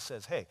Jesus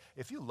says, hey,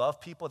 if you love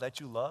people that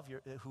you love,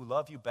 who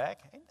love you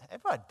back,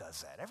 everybody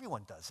does that.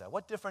 Everyone does that.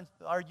 What different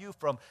are you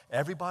from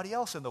everybody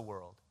else in the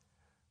world?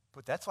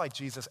 But that's why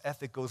Jesus'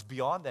 ethic goes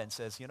beyond that and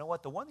says, you know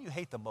what, the one you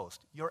hate the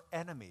most, your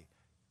enemy,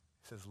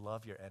 he says,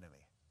 love your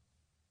enemy.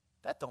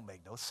 That don't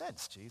make no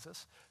sense,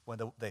 Jesus. When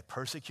they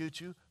persecute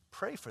you,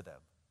 pray for them.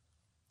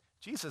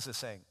 Jesus is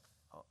saying,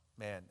 oh,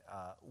 man,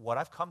 what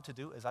I've come to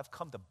do is I've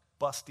come to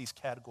bust these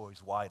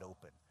categories wide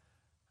open.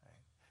 Right?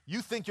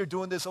 You think you're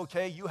doing this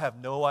okay? You have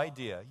no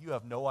idea. You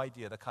have no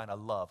idea the kind of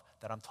love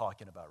that I'm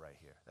talking about right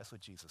here. That's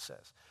what Jesus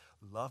says.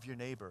 Love your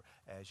neighbor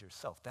as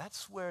yourself.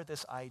 That's where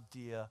this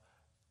idea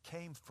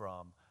came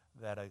from,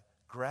 that a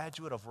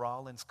graduate of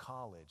Rollins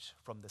College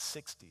from the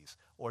 60s,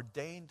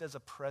 ordained as a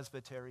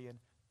Presbyterian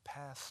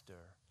pastor,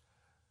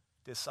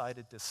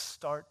 decided to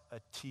start a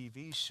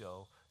TV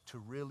show to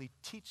really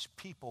teach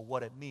people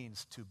what it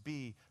means to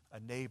be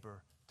a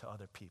neighbor to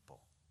other people.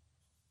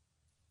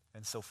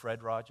 And so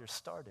Fred Rogers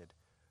started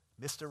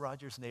Mr.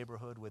 Rogers'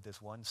 Neighborhood with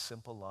this one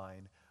simple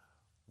line,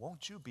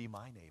 won't you be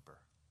my neighbor?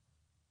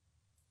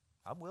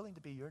 I'm willing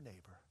to be your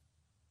neighbor.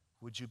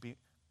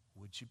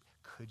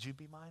 Could you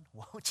be mine?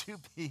 Won't you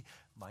be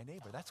my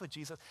neighbor? That's what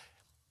Jesus.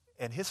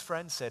 And his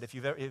friend said, if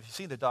you've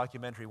seen the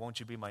documentary, Won't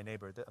You Be My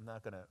Neighbor, I'm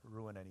not going to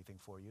ruin anything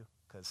for you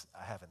because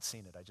I haven't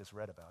seen it. I just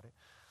read about it.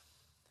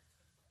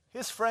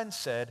 His friend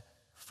said,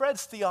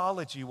 Fred's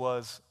theology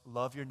was,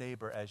 love your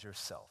neighbor as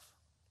yourself.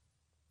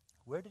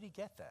 Where did he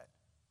get that?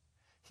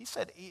 He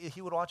said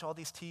he would watch all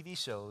these TV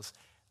shows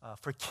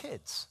for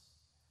kids.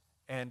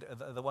 And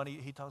the one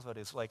he talks about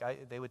is like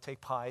they would take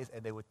pies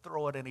and they would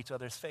throw it in each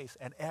other's face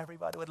and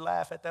everybody would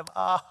laugh at them.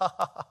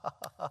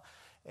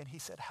 And he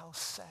said, how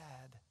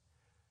sad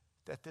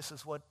that this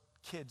is what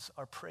kids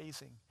are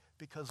praising,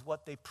 because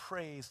what they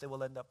praise they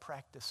will end up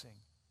practicing.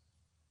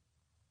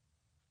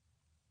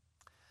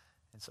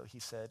 And so he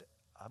said,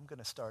 I'm going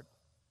to start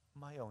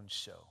my own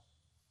show.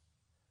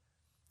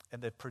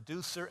 And the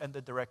producer and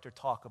the director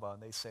talk about it,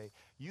 and they say,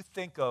 you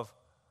think of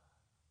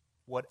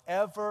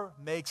whatever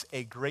makes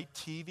a great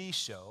TV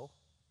show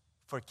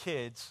for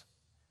kids,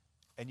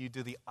 and you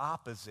do the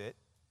opposite,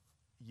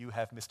 you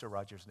have Mr.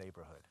 Rogers'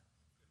 Neighborhood.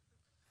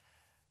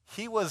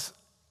 He was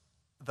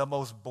the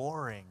most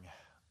boring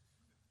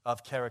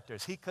of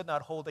characters. He could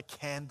not hold a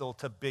candle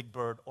to Big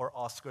Bird or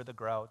Oscar the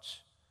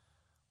Grouch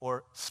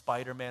or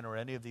Spider-Man or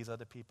any of these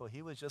other people.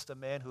 He was just a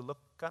man who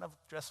looked kind of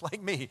dressed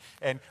like me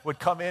and would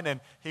come in and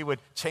he would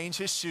change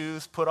his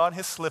shoes, put on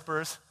his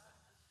slippers.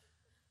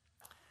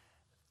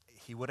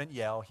 he wouldn't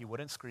yell, he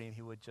wouldn't scream,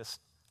 he would just,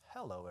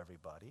 hello,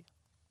 everybody.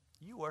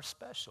 You are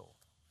special.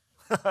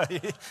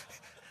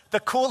 The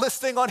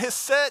coolest thing on his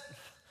set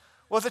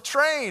was a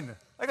train,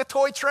 like a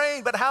toy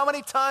train. But how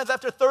many times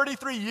after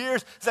 33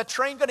 years is that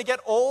train going to get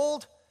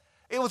old?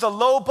 It was a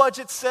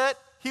low-budget set.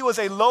 He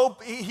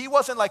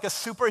wasn't like a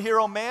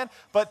superhero man,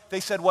 but they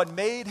said what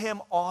made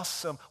him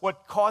awesome,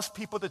 what caused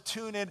people to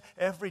tune in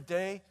every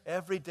day,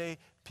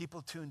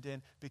 people tuned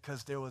in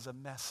because there was a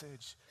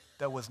message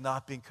that was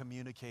not being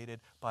communicated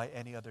by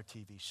any other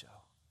TV show.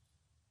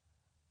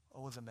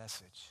 What was a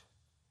message?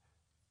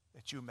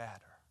 That you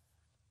matter.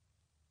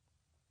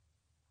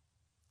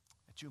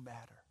 That you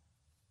matter.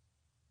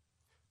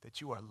 That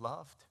you are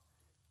loved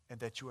and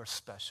that you are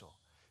special.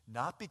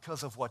 Not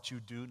because of what you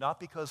do, not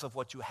because of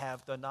what you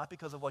have done, not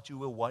because of what you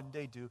will one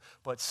day do,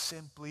 but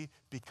simply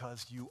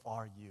because you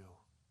are you.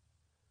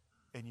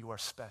 And you are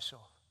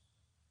special.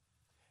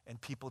 And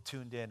people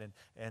tuned in,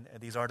 and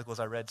these articles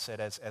I read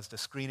said as the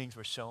screenings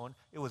were shown,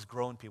 it was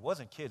grown people. It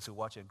wasn't kids who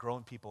watched it.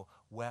 Grown people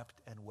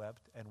wept and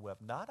wept and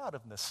wept. Not out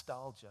of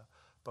nostalgia,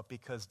 but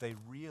because they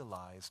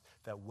realized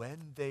that when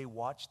they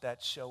watched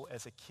that show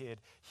as a kid,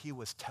 he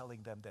was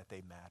telling them that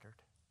they mattered.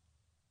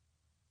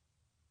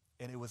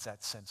 And it was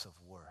that sense of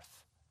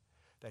worth.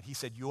 That he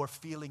said, your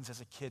feelings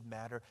as a kid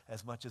matter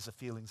as much as the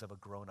feelings of a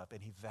grown-up.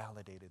 And he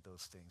validated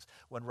those things.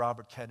 When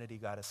Robert Kennedy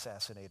got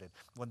assassinated,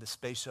 when the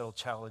Space Shuttle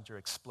Challenger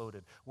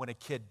exploded, when a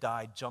kid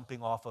died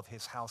jumping off of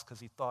his house because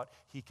he thought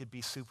he could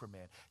be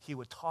Superman, he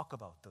would talk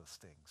about those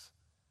things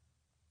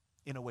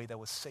in a way that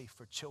was safe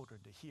for children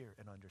to hear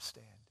and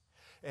understand.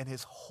 And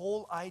his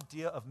whole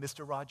idea of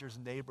Mr. Rogers'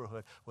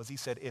 neighborhood was, he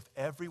said, if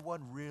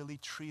everyone really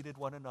treated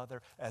one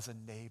another as a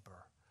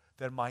neighbor,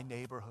 then my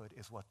neighborhood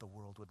is what the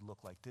world would look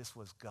like. This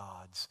was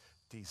God's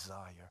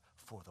desire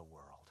for the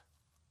world.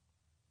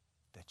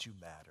 That you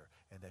matter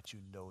and that you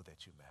know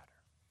that you matter.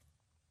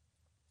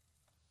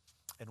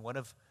 And one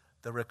of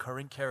the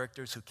recurring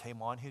characters who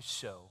came on his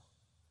show,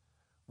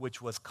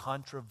 which was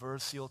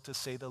controversial to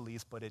say the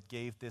least, but it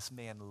gave this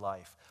man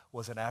life,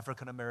 was an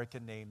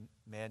African-American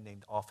man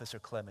named Officer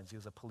Clemens. He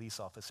was a police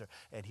officer,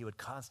 and he would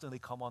constantly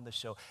come on the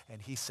show,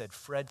 and he said,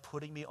 Fred,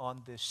 putting me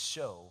on this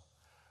show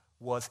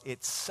was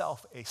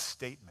itself a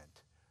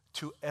statement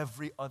to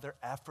every other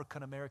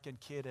African-American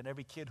kid and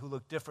every kid who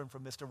looked different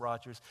from Mr.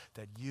 Rogers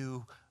that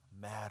you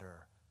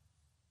matter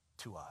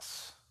to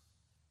us.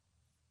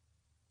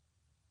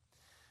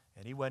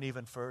 And he went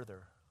even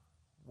further.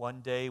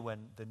 One day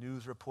when the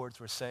news reports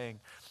were saying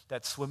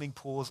that swimming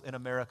pools in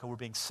America were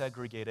being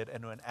segregated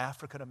and when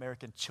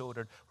African-American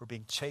children were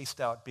being chased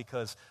out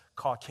because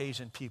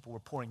Caucasian people were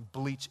pouring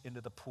bleach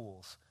into the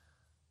pools,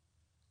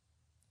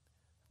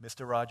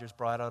 Mr. Rogers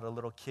brought out a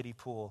little kiddie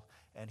pool,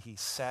 and he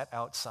sat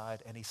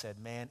outside, and he said,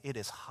 man, it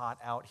is hot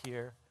out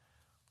here.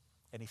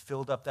 And he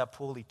filled up that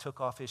pool. He took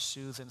off his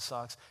shoes and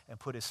socks and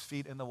put his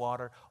feet in the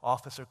water.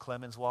 Officer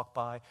Clemens walked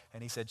by,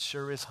 and he said,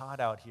 sure is hot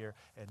out here.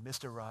 And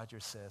Mr.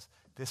 Rogers says,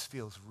 this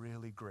feels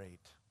really great.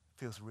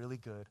 Feels really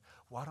good.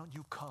 Why don't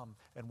you come,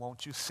 and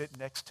won't you sit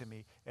next to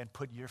me and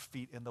put your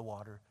feet in the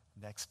water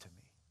next to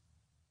me?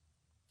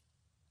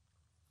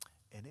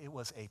 And it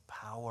was a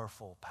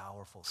powerful,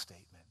 powerful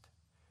statement.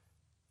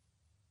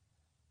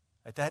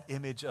 At that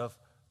image of,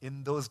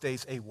 in those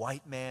days, a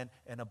white man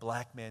and a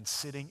black man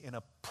sitting in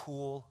a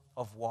pool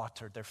of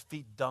water, their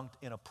feet dunked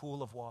in a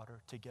pool of water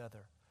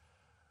together,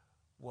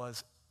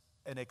 was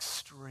an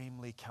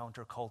extremely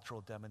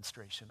countercultural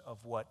demonstration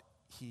of what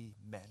he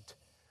meant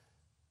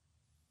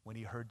when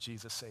he heard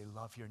Jesus say,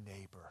 love your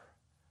neighbor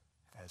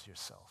as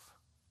yourself.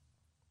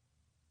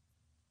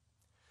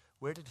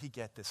 Where did he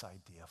get this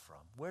idea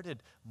from? Where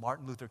did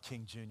Martin Luther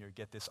King Jr.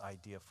 get this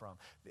idea from?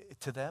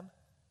 To them,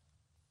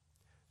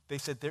 they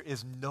said, there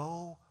is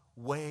no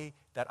way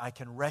that I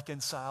can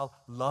reconcile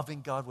loving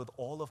God with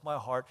all of my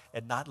heart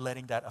and not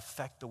letting that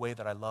affect the way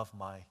that I love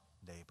my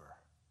neighbor.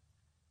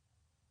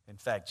 In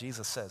fact,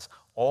 Jesus says,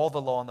 all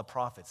the law and the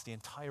prophets, the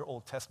entire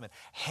Old Testament,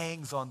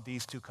 hangs on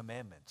these two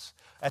commandments.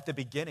 At the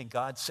beginning,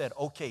 God said,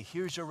 okay,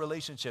 here's your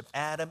relationship.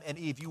 Adam and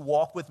Eve, you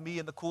walk with me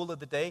in the cool of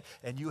the day,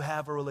 and you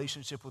have a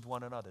relationship with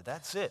one another.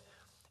 That's it.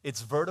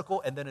 It's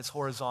vertical and then it's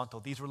horizontal.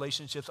 These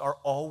relationships are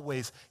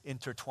always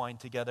intertwined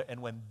together.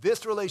 And when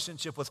this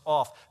relationship was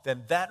off,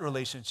 then that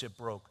relationship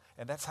broke.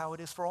 And that's how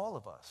it is for all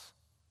of us.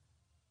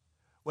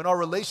 When our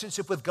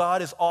relationship with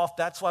God is off,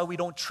 that's why we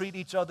don't treat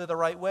each other the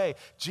right way.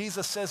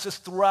 Jesus says this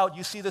throughout.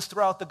 You see this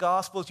throughout the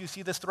Gospels. You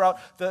see this throughout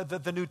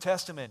the New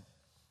Testament.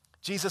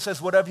 Jesus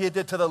says, whatever you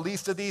did to the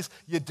least of these,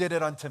 you did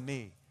it unto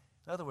me.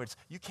 In other words,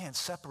 you can't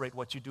separate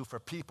what you do for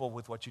people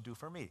with what you do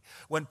for me.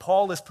 When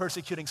Paul is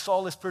persecuting,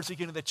 Saul is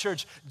persecuting the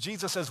church,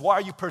 Jesus says, why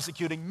are you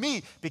persecuting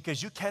me?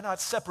 Because you cannot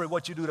separate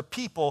what you do to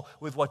people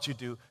with what you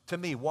do to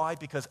me. Why?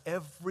 Because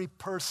every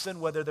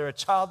person, whether they're a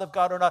child of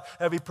God or not,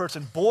 every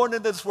person born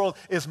in this world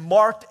is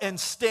marked and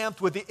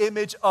stamped with the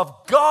image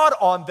of God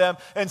on them.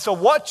 And so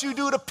what you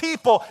do to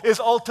people is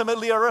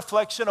ultimately a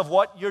reflection of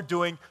what you're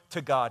doing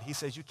to God. He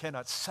says you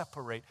cannot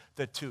separate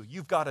the two.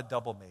 You've got a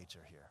double major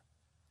here.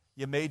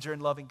 You major in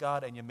loving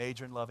God and you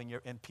major in loving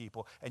in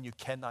people, and you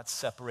cannot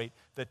separate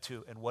the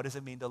two. And what does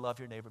it mean to love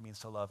your neighbor? It means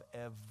to love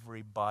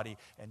everybody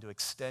and to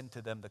extend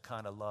to them the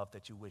kind of love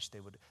that you wish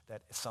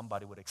that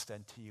somebody would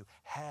extend to you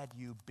had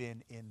you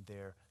been in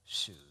their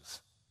shoes.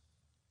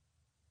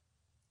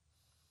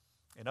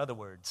 In other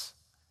words,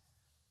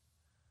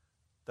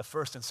 the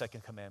first and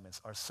second commandments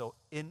are so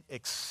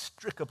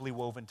inextricably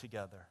woven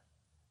together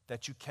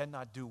that you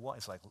cannot do one.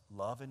 It's like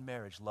love and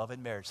marriage,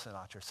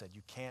 Sinatra said.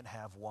 You can't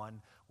have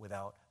one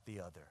without the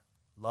other.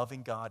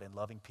 Loving God and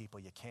loving people,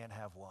 you can't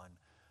have one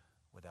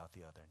without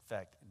the other. In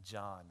fact,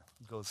 John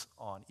goes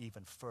on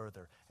even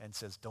further and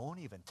says, don't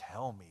even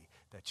tell me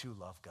that you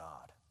love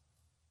God.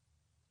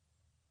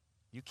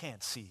 You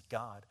can't see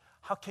God.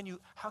 How can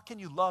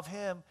you love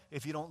him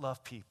if you don't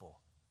love people?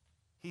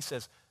 He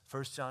says,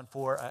 1 John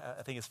 4,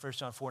 I think it's 1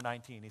 John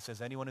 4:19. He says,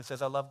 anyone who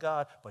says, I love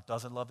God, but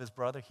doesn't love his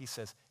brother, he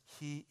says,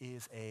 he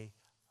is a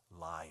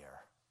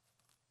liar.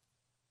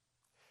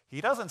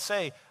 He doesn't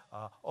say,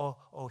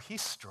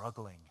 he's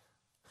struggling.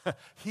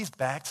 He's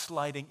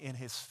backsliding in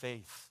his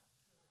faith.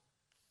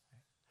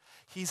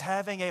 He's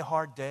having a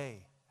hard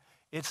day.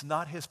 It's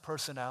not his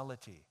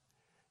personality.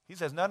 He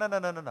says,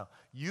 no.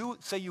 You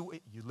say you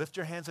lift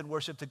your hands in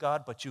worship to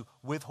God, but you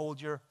withhold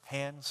your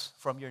hands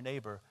from your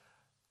neighbor.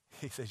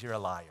 He says, you're a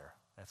liar.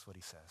 That's what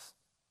he says.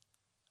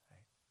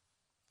 Right?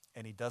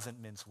 And he doesn't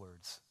mince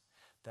words.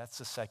 That's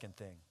the second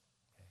thing.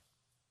 Okay?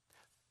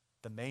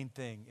 The main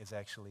thing is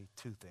actually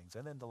two things.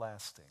 And then the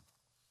last thing.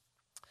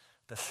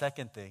 The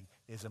second thing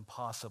is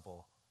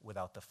impossible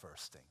without the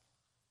first thing.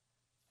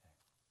 Okay?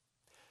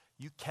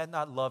 You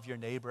cannot love your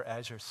neighbor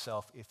as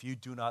yourself if you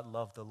do not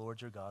love the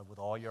Lord your God with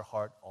all your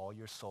heart, all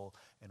your soul,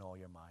 and all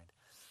your mind.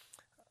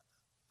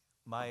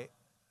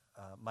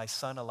 My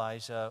son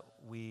Elijah,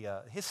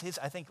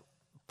 I think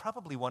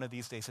probably one of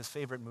these days, his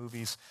favorite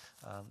movies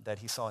that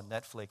he saw on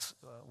Netflix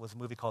was a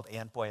movie called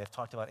Ant Boy. I've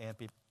talked about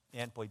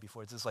Ant Boy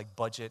before. It's this like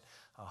budget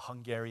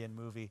Hungarian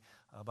movie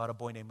about a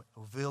boy named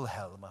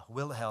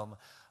Wilhelm,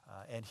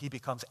 and he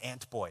becomes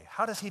Ant Boy.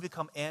 How does he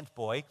become Ant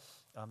Boy?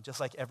 Just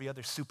like every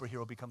other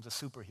superhero becomes a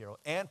superhero.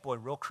 Ant Boy,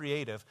 real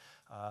creative,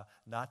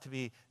 not to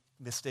be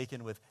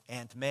mistaken with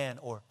Ant-Man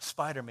or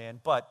Spider-Man,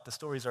 but the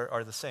stories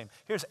are the same.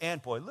 Here's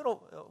Ant Boy.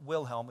 Little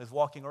Wilhelm is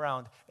walking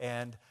around,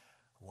 and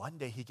one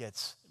day he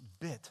gets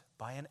bit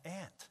by an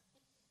ant.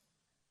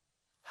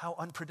 How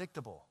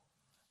unpredictable.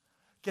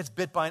 Gets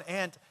bit by an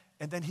ant,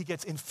 and then he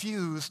gets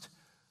infused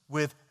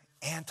with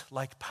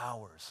ant-like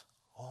powers.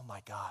 Oh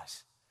my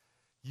gosh.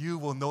 You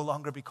will no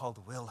longer be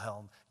called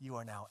Wilhelm. You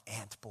are now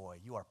Ant Boy.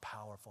 You are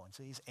powerful. And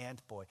so he's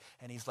Ant Boy.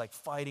 And he's like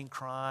fighting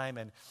crime.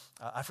 And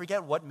I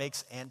forget what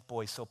makes Ant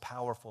Boy so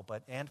powerful,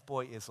 but Ant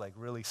Boy is like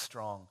really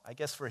strong. I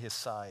guess for his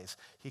size,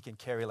 he can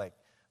carry like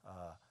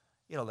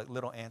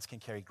little ants can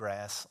carry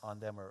grass on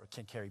them or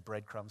can carry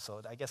breadcrumbs. So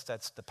I guess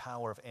that's the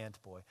power of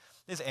Ant Boy.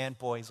 This Ant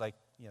Boy is like,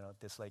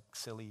 this like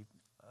silly,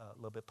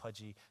 little bit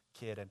pudgy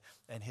kid.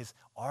 And his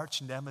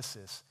arch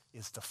nemesis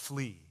is the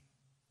flea.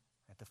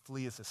 And the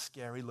flea is a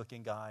scary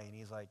looking guy, and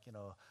he's like,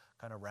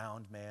 kind of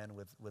round man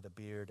with a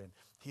beard. And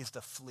he's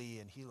the flea,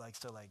 and he likes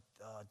to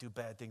do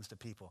bad things to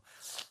people.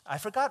 I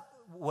forgot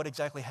what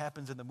exactly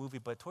happens in the movie,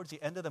 but towards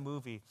the end of the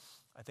movie,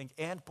 I think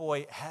Ant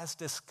Boy has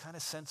this kind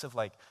of sense of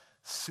like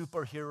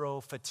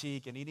superhero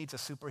fatigue, and he needs a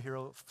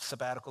superhero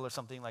sabbatical or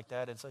something like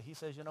that. And so he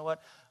says, you know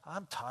what,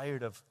 I'm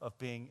tired of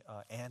being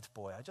Ant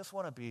Boy. I just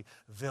want to be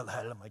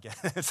Wilhelm again.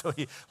 So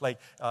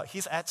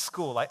he's at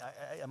school. I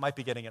might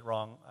be getting it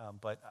wrong,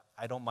 but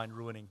I don't mind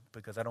ruining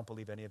because I don't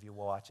believe any of you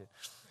will watch it.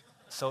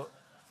 So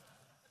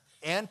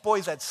Ant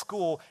Boy's at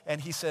school,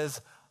 and he says,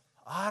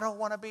 I don't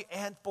want to be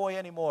Ant Boy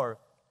anymore.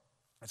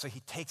 And so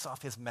he takes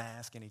off his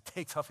mask, and he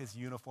takes off his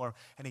uniform,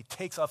 and he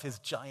takes off his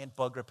giant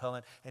bug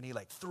repellent, and he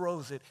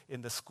throws it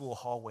in the school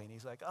hallway. And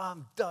he's like,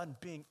 I'm done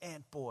being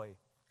Ant Boy.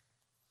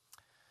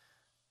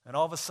 And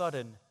all of a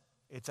sudden,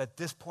 it's at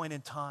this point in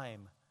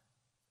time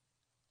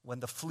when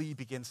the flea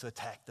begins to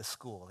attack the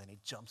school, and he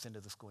jumps into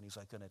the school, and he's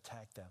going to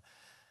attack them.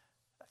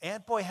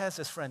 Ant Boy has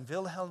this friend.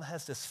 Wilhelm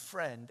has this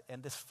friend,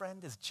 and this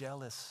friend is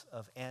jealous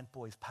of Ant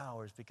Boy's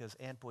powers because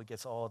Ant Boy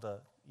gets all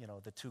the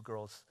two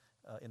girls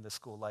in the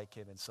school like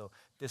him. And so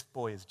this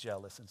boy is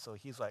jealous. And so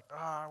he's like,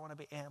 I want to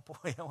be Ant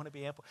Boy. I want to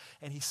be Ant Boy.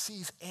 And he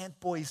sees Ant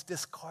Boy's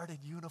discarded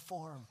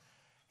uniform.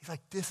 He's like,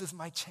 this is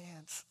my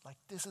chance.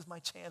 This is my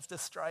chance to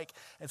strike.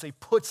 And so he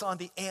puts on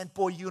the Ant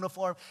Boy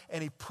uniform,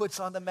 and he puts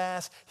on the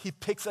mask. He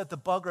picks up the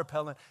bug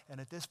repellent. And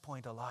at this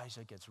point,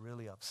 Elijah gets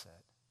really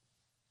upset.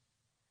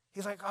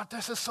 He's like,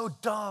 this is so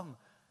dumb.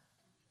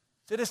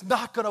 It is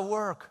not going to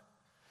work.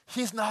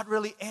 He's not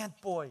really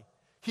Ant Boy.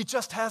 He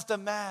just has the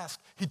mask.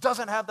 He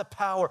doesn't have the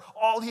power.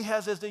 All he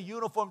has is the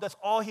uniform. That's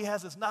all he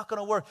has. It's not going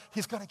to work.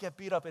 He's going to get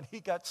beat up. And he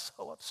got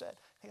so upset.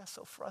 He got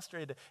so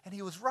frustrated. And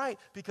he was right,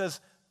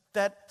 because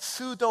that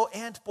pseudo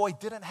Ant Boy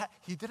didn't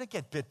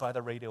get bit by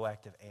the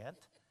radioactive ant.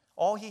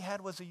 All he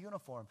had was a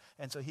uniform.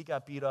 And so he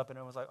got beat up, and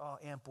everyone was like,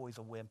 Ant Boy's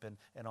a wimp,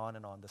 and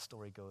on the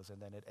story goes.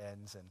 And then it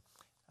ends, and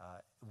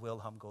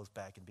Wilhelm goes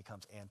back and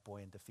becomes Ant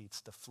Boy and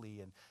defeats the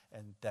flea,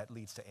 and that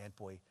leads to Ant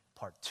Boy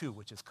Part 2,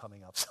 which is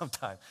coming up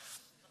sometime.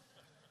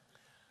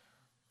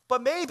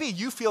 But maybe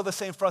you feel the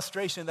same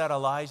frustration that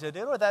Elijah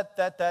did, or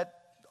that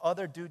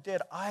other dude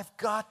did. I've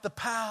got the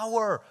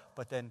power,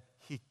 but then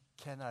he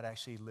cannot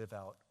actually live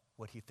out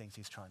what he thinks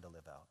he's trying to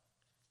live out.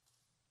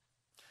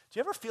 Do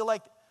you ever feel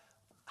like,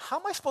 how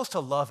am I supposed to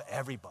love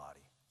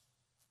everybody?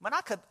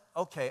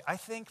 I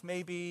think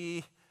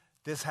maybe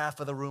this half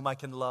of the room I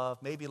can love,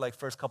 maybe like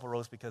first couple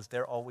rows because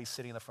they're always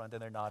sitting in the front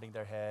and they're nodding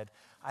their head.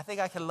 I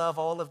think I can love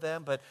all of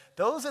them, but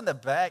those in the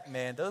back,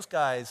 man, those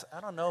guys, I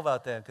don't know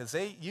about them because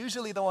they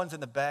usually the ones in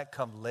the back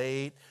come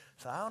late.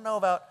 So I don't know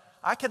about,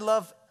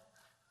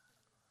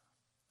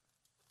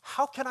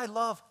 how can I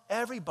love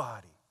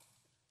everybody?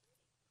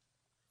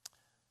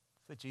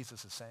 That's what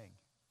Jesus is saying.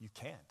 You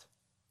can't.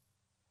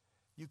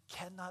 You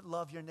cannot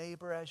love your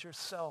neighbor as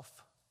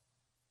yourself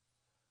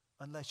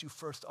unless you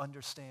first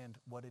understand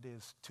what it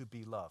is to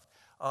be loved.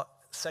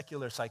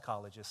 Secular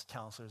psychologists,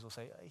 counselors will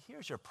say,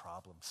 here's your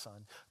problem,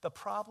 son. The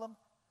problem,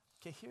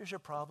 here's your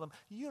problem.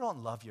 You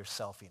don't love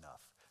yourself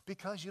enough.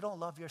 Because you don't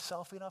love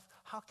yourself enough,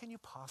 how can you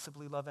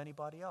possibly love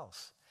anybody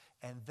else?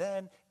 And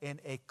then in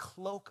a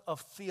cloak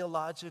of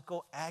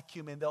theological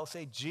acumen, they'll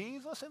say,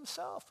 Jesus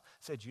himself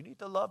said, you need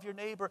to love your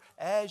neighbor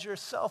as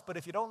yourself. But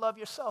if you don't love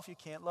yourself, you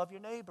can't love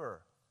your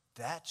neighbor.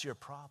 That's your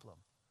problem.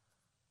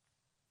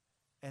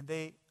 And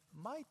they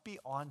might be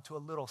on to a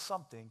little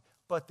something,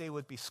 but they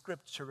would be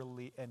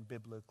scripturally and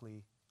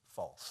biblically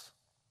false.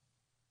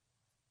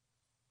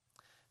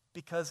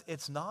 Because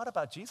it's not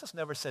about, Jesus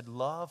never said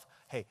love.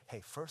 Hey,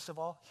 first of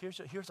all, here's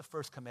the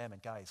first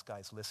commandment. Guys,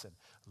 listen.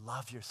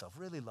 Love yourself.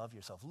 Really love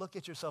yourself. Look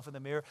at yourself in the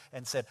mirror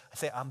and say,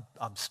 I'm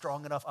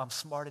strong enough, I'm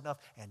smart enough,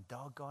 and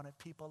doggone it,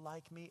 people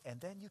like me,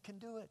 and then you can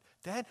do it.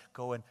 Then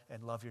go and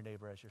love your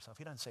neighbor as yourself.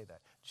 He doesn't say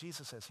that.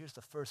 Jesus says, here's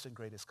the first and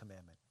greatest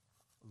commandment.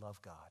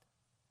 Love God.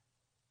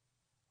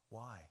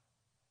 Why?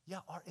 Yeah,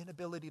 our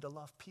inability to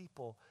love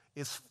people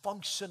is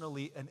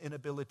functionally an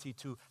inability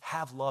to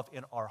have love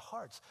in our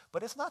hearts.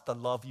 But it's not the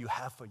love you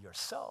have for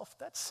yourself.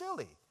 That's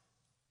silly.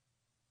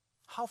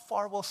 How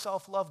far will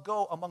self-love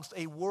go amongst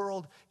a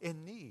world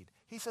in need?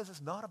 He says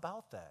it's not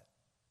about that.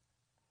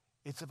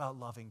 It's about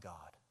loving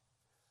God,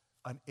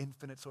 an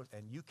infinite source.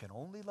 And you can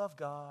only love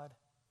God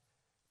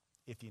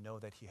if you know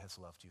that he has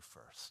loved you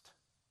first.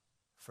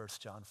 1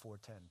 John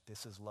 4:10,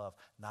 this is love.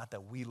 Not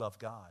that we love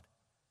God,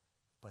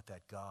 but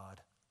that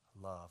God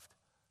loved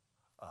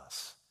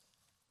us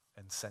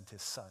and sent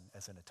his son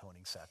as an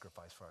atoning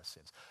sacrifice for our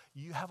sins.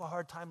 You have a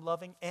hard time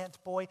loving Ant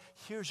Boy?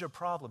 Here's your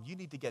problem. You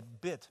need to get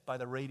bit by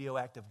the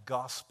radioactive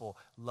gospel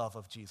love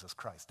of Jesus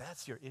Christ.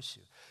 That's your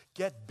issue.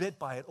 Get bit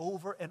by it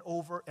over and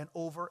over and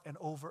over and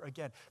over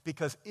again.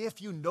 Because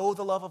if you know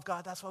the love of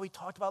God, that's what we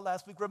talked about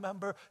last week.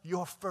 Remember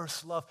your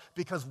first love.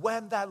 Because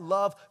when that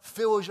love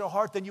fills your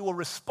heart, then you will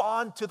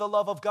respond to the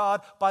love of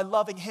God by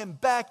loving him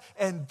back.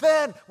 And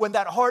then when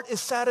that heart is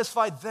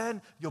satisfied,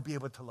 then you'll be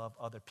able to love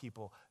other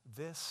people.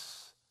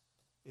 This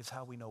is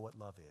how we know what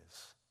love is.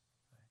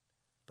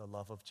 The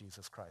love of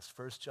Jesus Christ.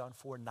 1 John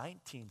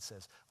 4:19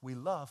 says, we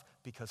love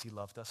because he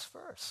loved us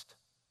first.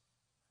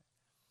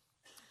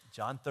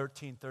 John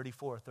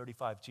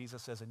 13:34-35,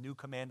 Jesus says, a new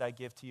command I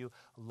give to you,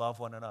 love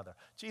one another.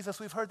 Jesus,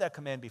 we've heard that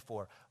command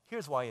before.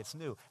 Here's why it's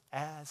new.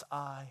 As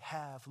I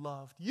have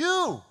loved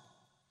you,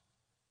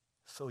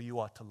 so you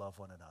ought to love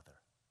one another.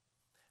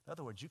 In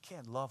other words, you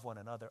can't love one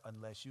another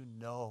unless you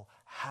know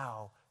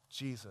how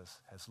Jesus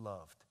has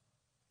loved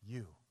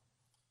you.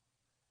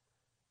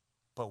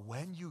 But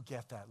when you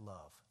get that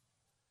love,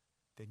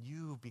 then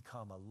you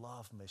become a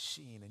love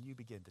machine and you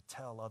begin to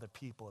tell other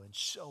people and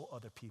show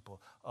other people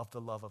of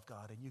the love of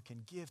God. And you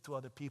can give to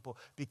other people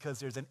because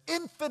there's an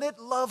infinite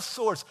love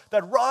source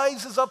that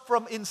rises up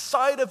from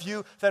inside of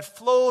you that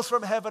flows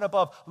from heaven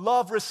above.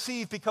 Love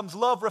received becomes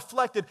love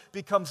reflected,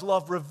 becomes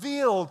love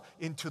revealed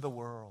into the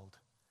world.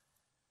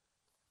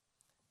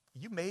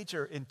 You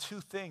major in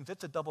two things.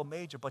 It's a double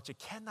major, but you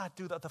cannot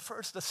do that.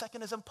 The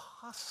second is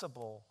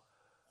impossible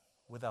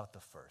without the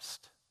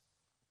first.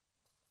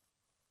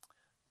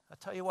 I'll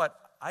tell you what,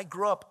 I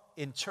grew up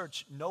in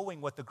church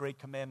knowing what the great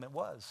commandment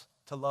was,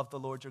 to love the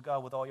Lord your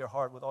God with all your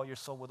heart, with all your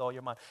soul, with all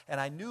your mind.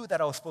 And I knew that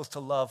I was supposed to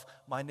love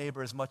my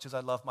neighbor as much as I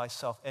love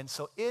myself. And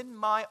so in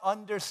my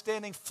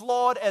understanding,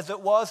 flawed as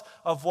it was,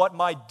 of what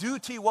my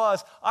duty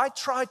was, I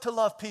tried to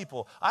love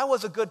people. I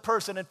was a good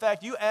person. In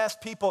fact, you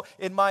asked people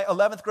in my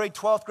 11th grade,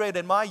 12th grade,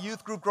 in my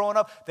youth group growing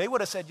up, they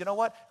would have said, you know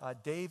what?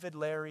 David,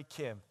 Larry,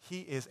 Kim,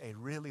 he is a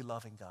really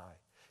loving guy.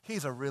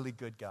 He's a really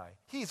good guy.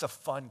 He's a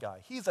fun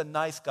guy. He's a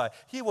nice guy.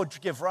 He will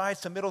give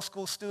rides to middle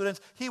school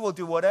students. He will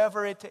do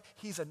whatever it takes.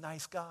 He's a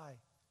nice guy.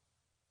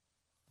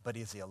 But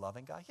is he a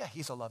loving guy? Yeah,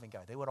 he's a loving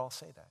guy. They would all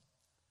say that.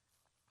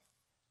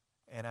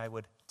 And I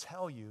would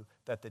tell you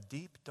that the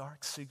deep,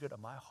 dark secret of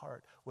my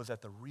heart was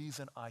that the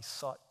reason I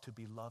sought to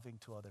be loving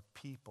to other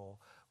people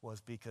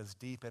was because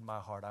deep in my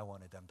heart I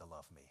wanted them to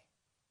love me.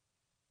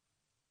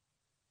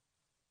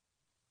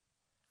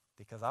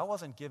 Because I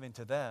wasn't giving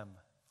to them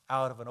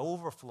out of an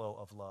overflow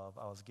of love.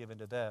 I was given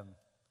to them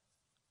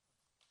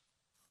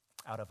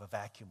out of a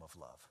vacuum of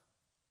love.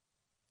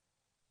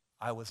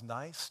 I was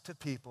nice to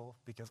people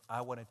because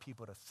I wanted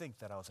people to think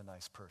that I was a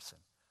nice person.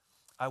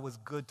 I was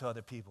good to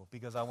other people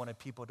because I wanted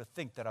people to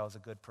think that I was a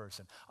good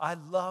person. I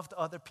loved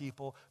other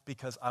people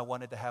because I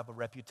wanted to have a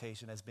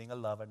reputation as being a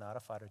lover, not a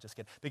fighter, just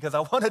kidding. Because I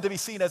wanted to be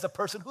seen as a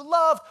person who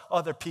loved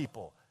other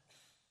people.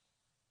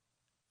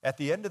 At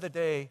the end of the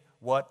day,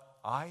 what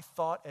I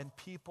thought and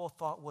people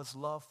thought was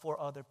love for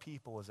other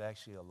people was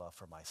actually a love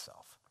for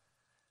myself.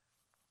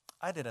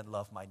 I didn't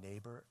love my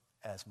neighbor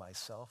as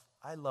myself.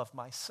 I loved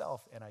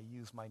myself, and I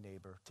used my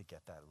neighbor to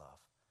get that love.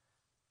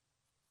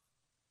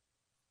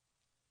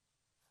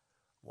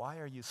 Why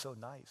are you so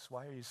nice?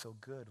 Why are you so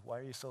good? Why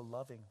are you so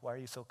loving? Why are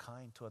you so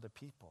kind to other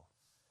people?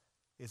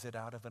 Is it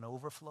out of an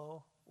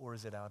overflow or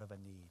is it out of a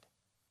need?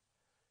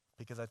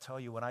 Because I tell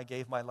you, when I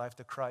gave my life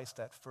to Christ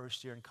that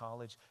first year in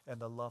college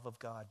and the love of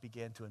God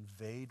began to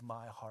invade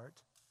my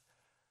heart,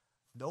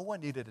 no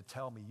one needed to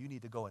tell me, you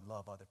need to go and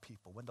love other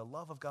people. When the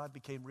love of God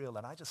became real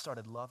and I just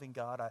started loving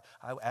God,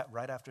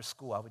 right after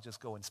school, I would just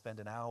go and spend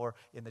an hour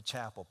in the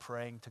chapel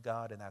praying to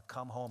God, and I'd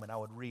come home and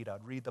I'd read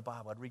the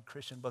Bible, I'd read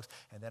Christian books,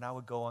 and then I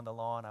would go on the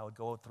lawn, I would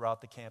go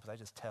throughout the campus, I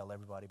just tell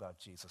everybody about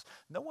Jesus.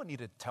 No one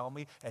needed to tell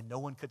me, and no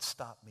one could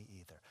stop me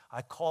either.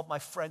 I called my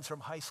friends from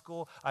high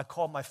school, I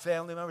called my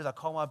family members, I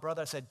called my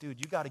brother, I said, dude,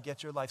 you got to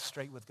get your life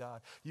straight with God.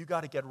 You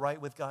got to get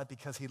right with God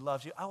because he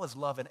loves you. I was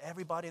loving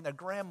everybody and their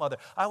grandmother.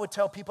 I would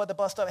tell people at the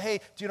bus stop, hey,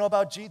 do you know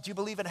about Jesus? Do you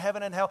believe in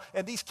heaven and hell?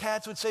 And these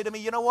cats would say to me,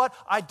 you know what?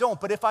 I don't.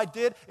 But if I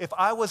did, if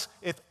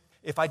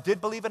I did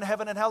believe in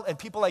heaven and hell and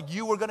people like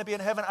you were going to be in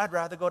heaven, I'd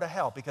rather go to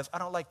hell because I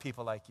don't like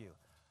people like you.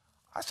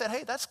 I said,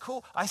 hey, that's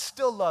cool. I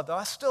still love them.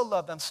 I still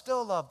love them,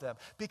 still love them.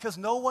 Because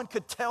no one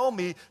could tell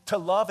me to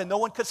love and no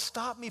one could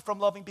stop me from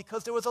loving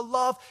because there was a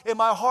love in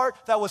my heart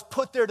that was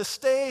put there to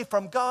stay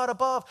from God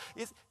above.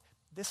 Here's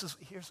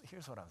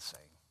what I'm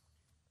saying.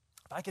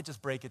 If I could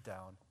just break it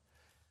down.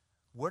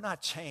 We're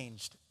not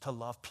changed to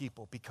love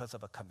people because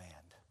of a command.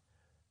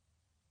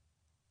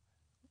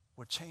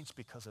 We're changed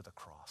because of the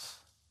cross.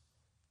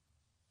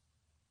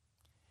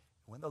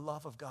 When the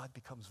love of God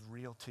becomes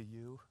real to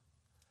you,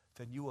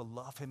 then you will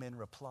love him in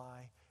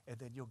reply, and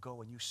then you'll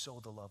go and you show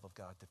the love of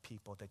God to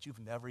people that you've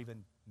never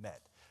even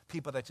met.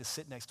 People that you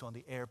sit next to on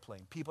the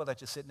airplane. People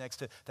that you sit next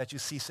to, that you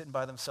see sitting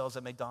by themselves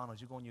at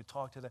McDonald's. You go and you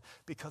talk to them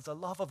because the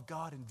love of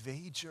God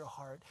invades your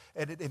heart,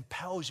 and it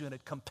impels you, and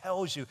it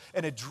compels you,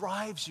 and it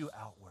drives you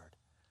outward.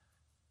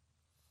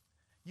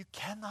 You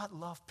cannot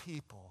love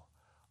people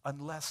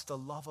unless the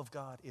love of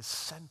God is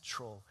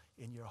central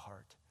in your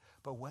heart.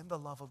 But when the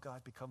love of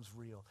God becomes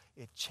real,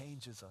 it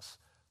changes us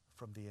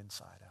from the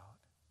inside out.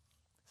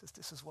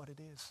 This is what it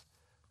is,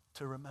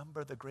 to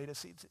remember the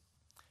greatest.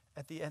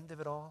 At the end of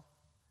it all,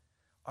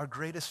 our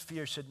greatest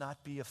fear should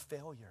not be of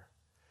failure.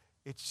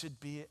 It should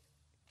be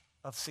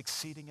of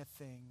succeeding at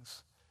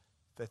things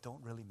that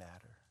don't really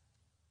matter.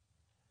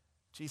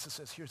 Jesus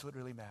says, here's what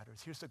really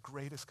matters. Here's the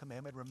greatest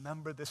commandment.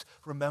 Remember this,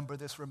 remember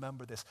this,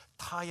 remember this.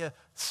 Tie a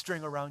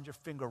string around your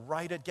finger.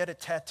 Write it, get it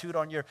tattooed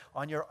on your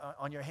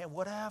hand.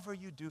 Whatever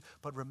you do,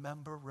 but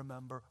remember,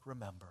 remember,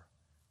 remember.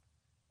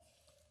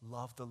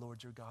 Love the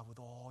Lord your God with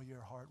all your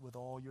heart, with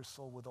all your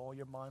soul, with all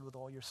your mind, with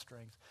all your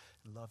strength.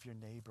 And love your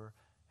neighbor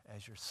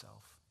as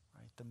yourself.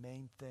 Right? The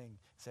main thing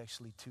is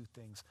actually two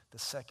things. The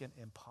second,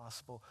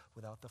 impossible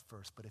without the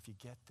first. But if you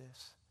get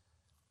this,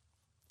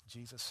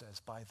 Jesus says,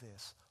 by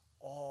this,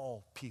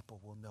 all people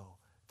will know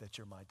that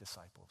you're my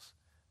disciples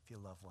if you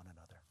love one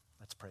another.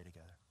 Let's pray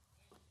together.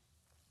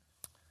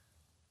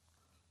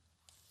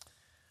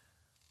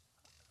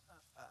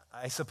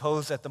 I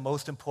suppose that the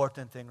most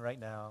important thing right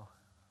now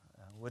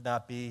would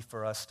not be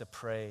for us to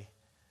pray,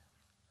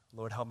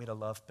 Lord, help me to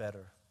love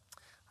better.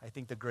 I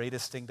think the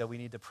greatest thing that we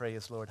need to pray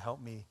is, Lord,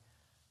 help me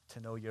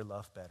to know your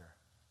love better.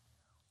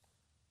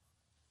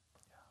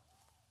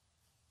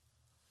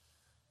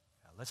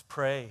 Let's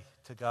pray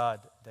to God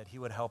that he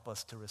would help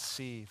us to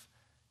receive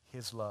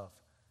his love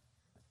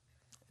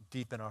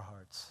deep in our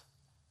hearts.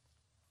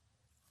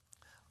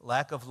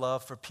 Lack of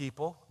love for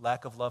people,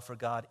 lack of love for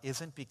God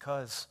isn't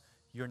because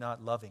you're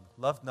not loving.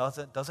 Love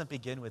doesn't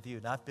begin with you.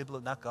 Not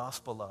biblical, not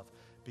gospel love.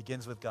 It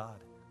begins with God.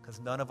 Because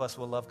none of us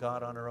will love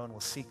God on our own, will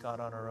seek God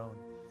on our own.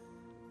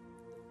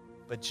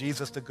 But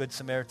Jesus, the Good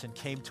Samaritan,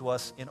 came to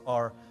us in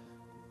our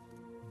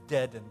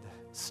deadened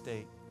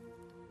state.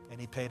 And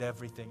he paid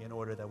everything in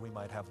order that we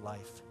might have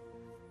life.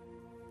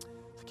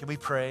 So can we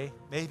pray?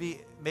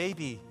 Maybe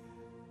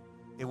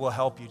it will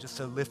help you just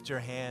to lift your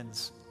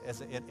hands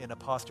in a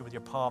posture with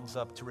your palms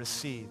up to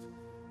receive.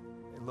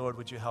 And Lord,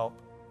 would you help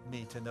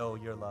me to know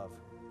your love?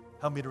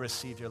 Help me to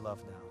receive your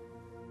love now.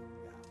 Yeah.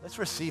 Let's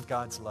receive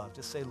God's love.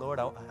 Just say, Lord,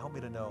 help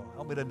me to know.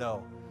 Help me to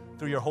know.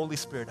 Through your Holy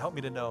Spirit, help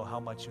me to know how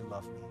much you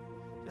love me.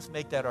 Just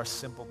make that our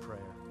simple prayer.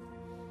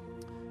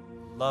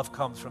 Love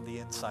comes from the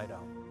inside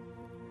out.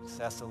 Just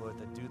ask the Lord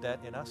to do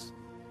that in us.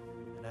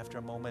 And after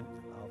a moment,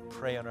 I'll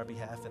pray on our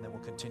behalf, and then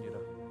we'll continue to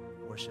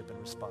worship and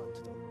respond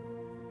to the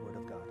Word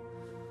of God.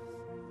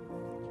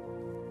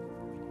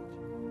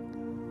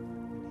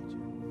 We need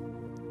you.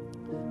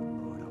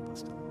 Lord, help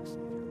us to receive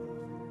your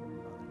love.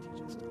 Father,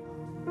 teach us to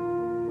love.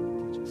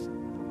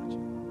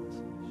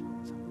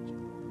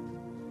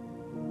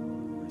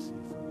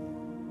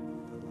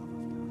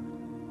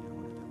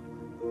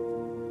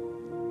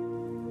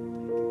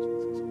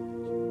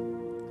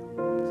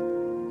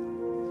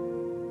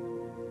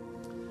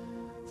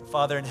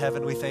 Father in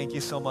heaven, we thank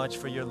you so much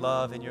for your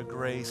love and your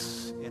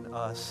grace in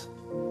us.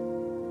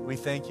 We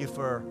thank you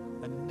for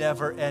a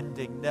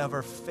never-ending,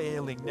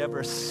 never-failing,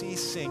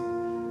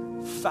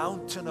 never-ceasing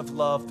fountain of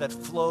love that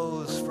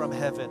flows from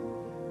heaven,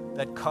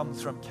 that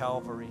comes from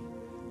Calvary.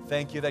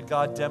 Thank you that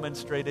God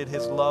demonstrated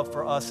his love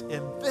for us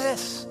in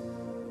this.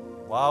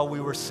 While we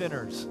were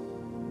sinners,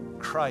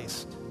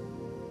 Christ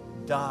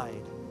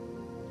died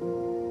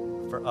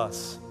for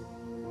us.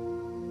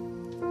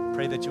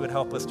 Pray that you would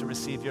help us to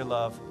receive your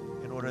love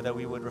in order that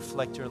we would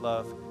reflect your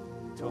love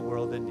to a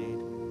world in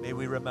need. May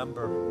we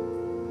remember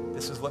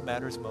this is what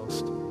matters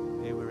most.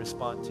 May we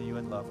respond to you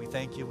in love. We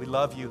thank you. We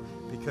love you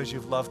because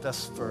you've loved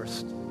us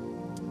first.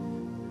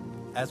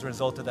 As a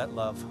result of that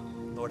love,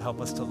 Lord,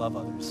 help us to love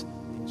others.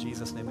 In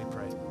Jesus' name we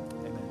pray.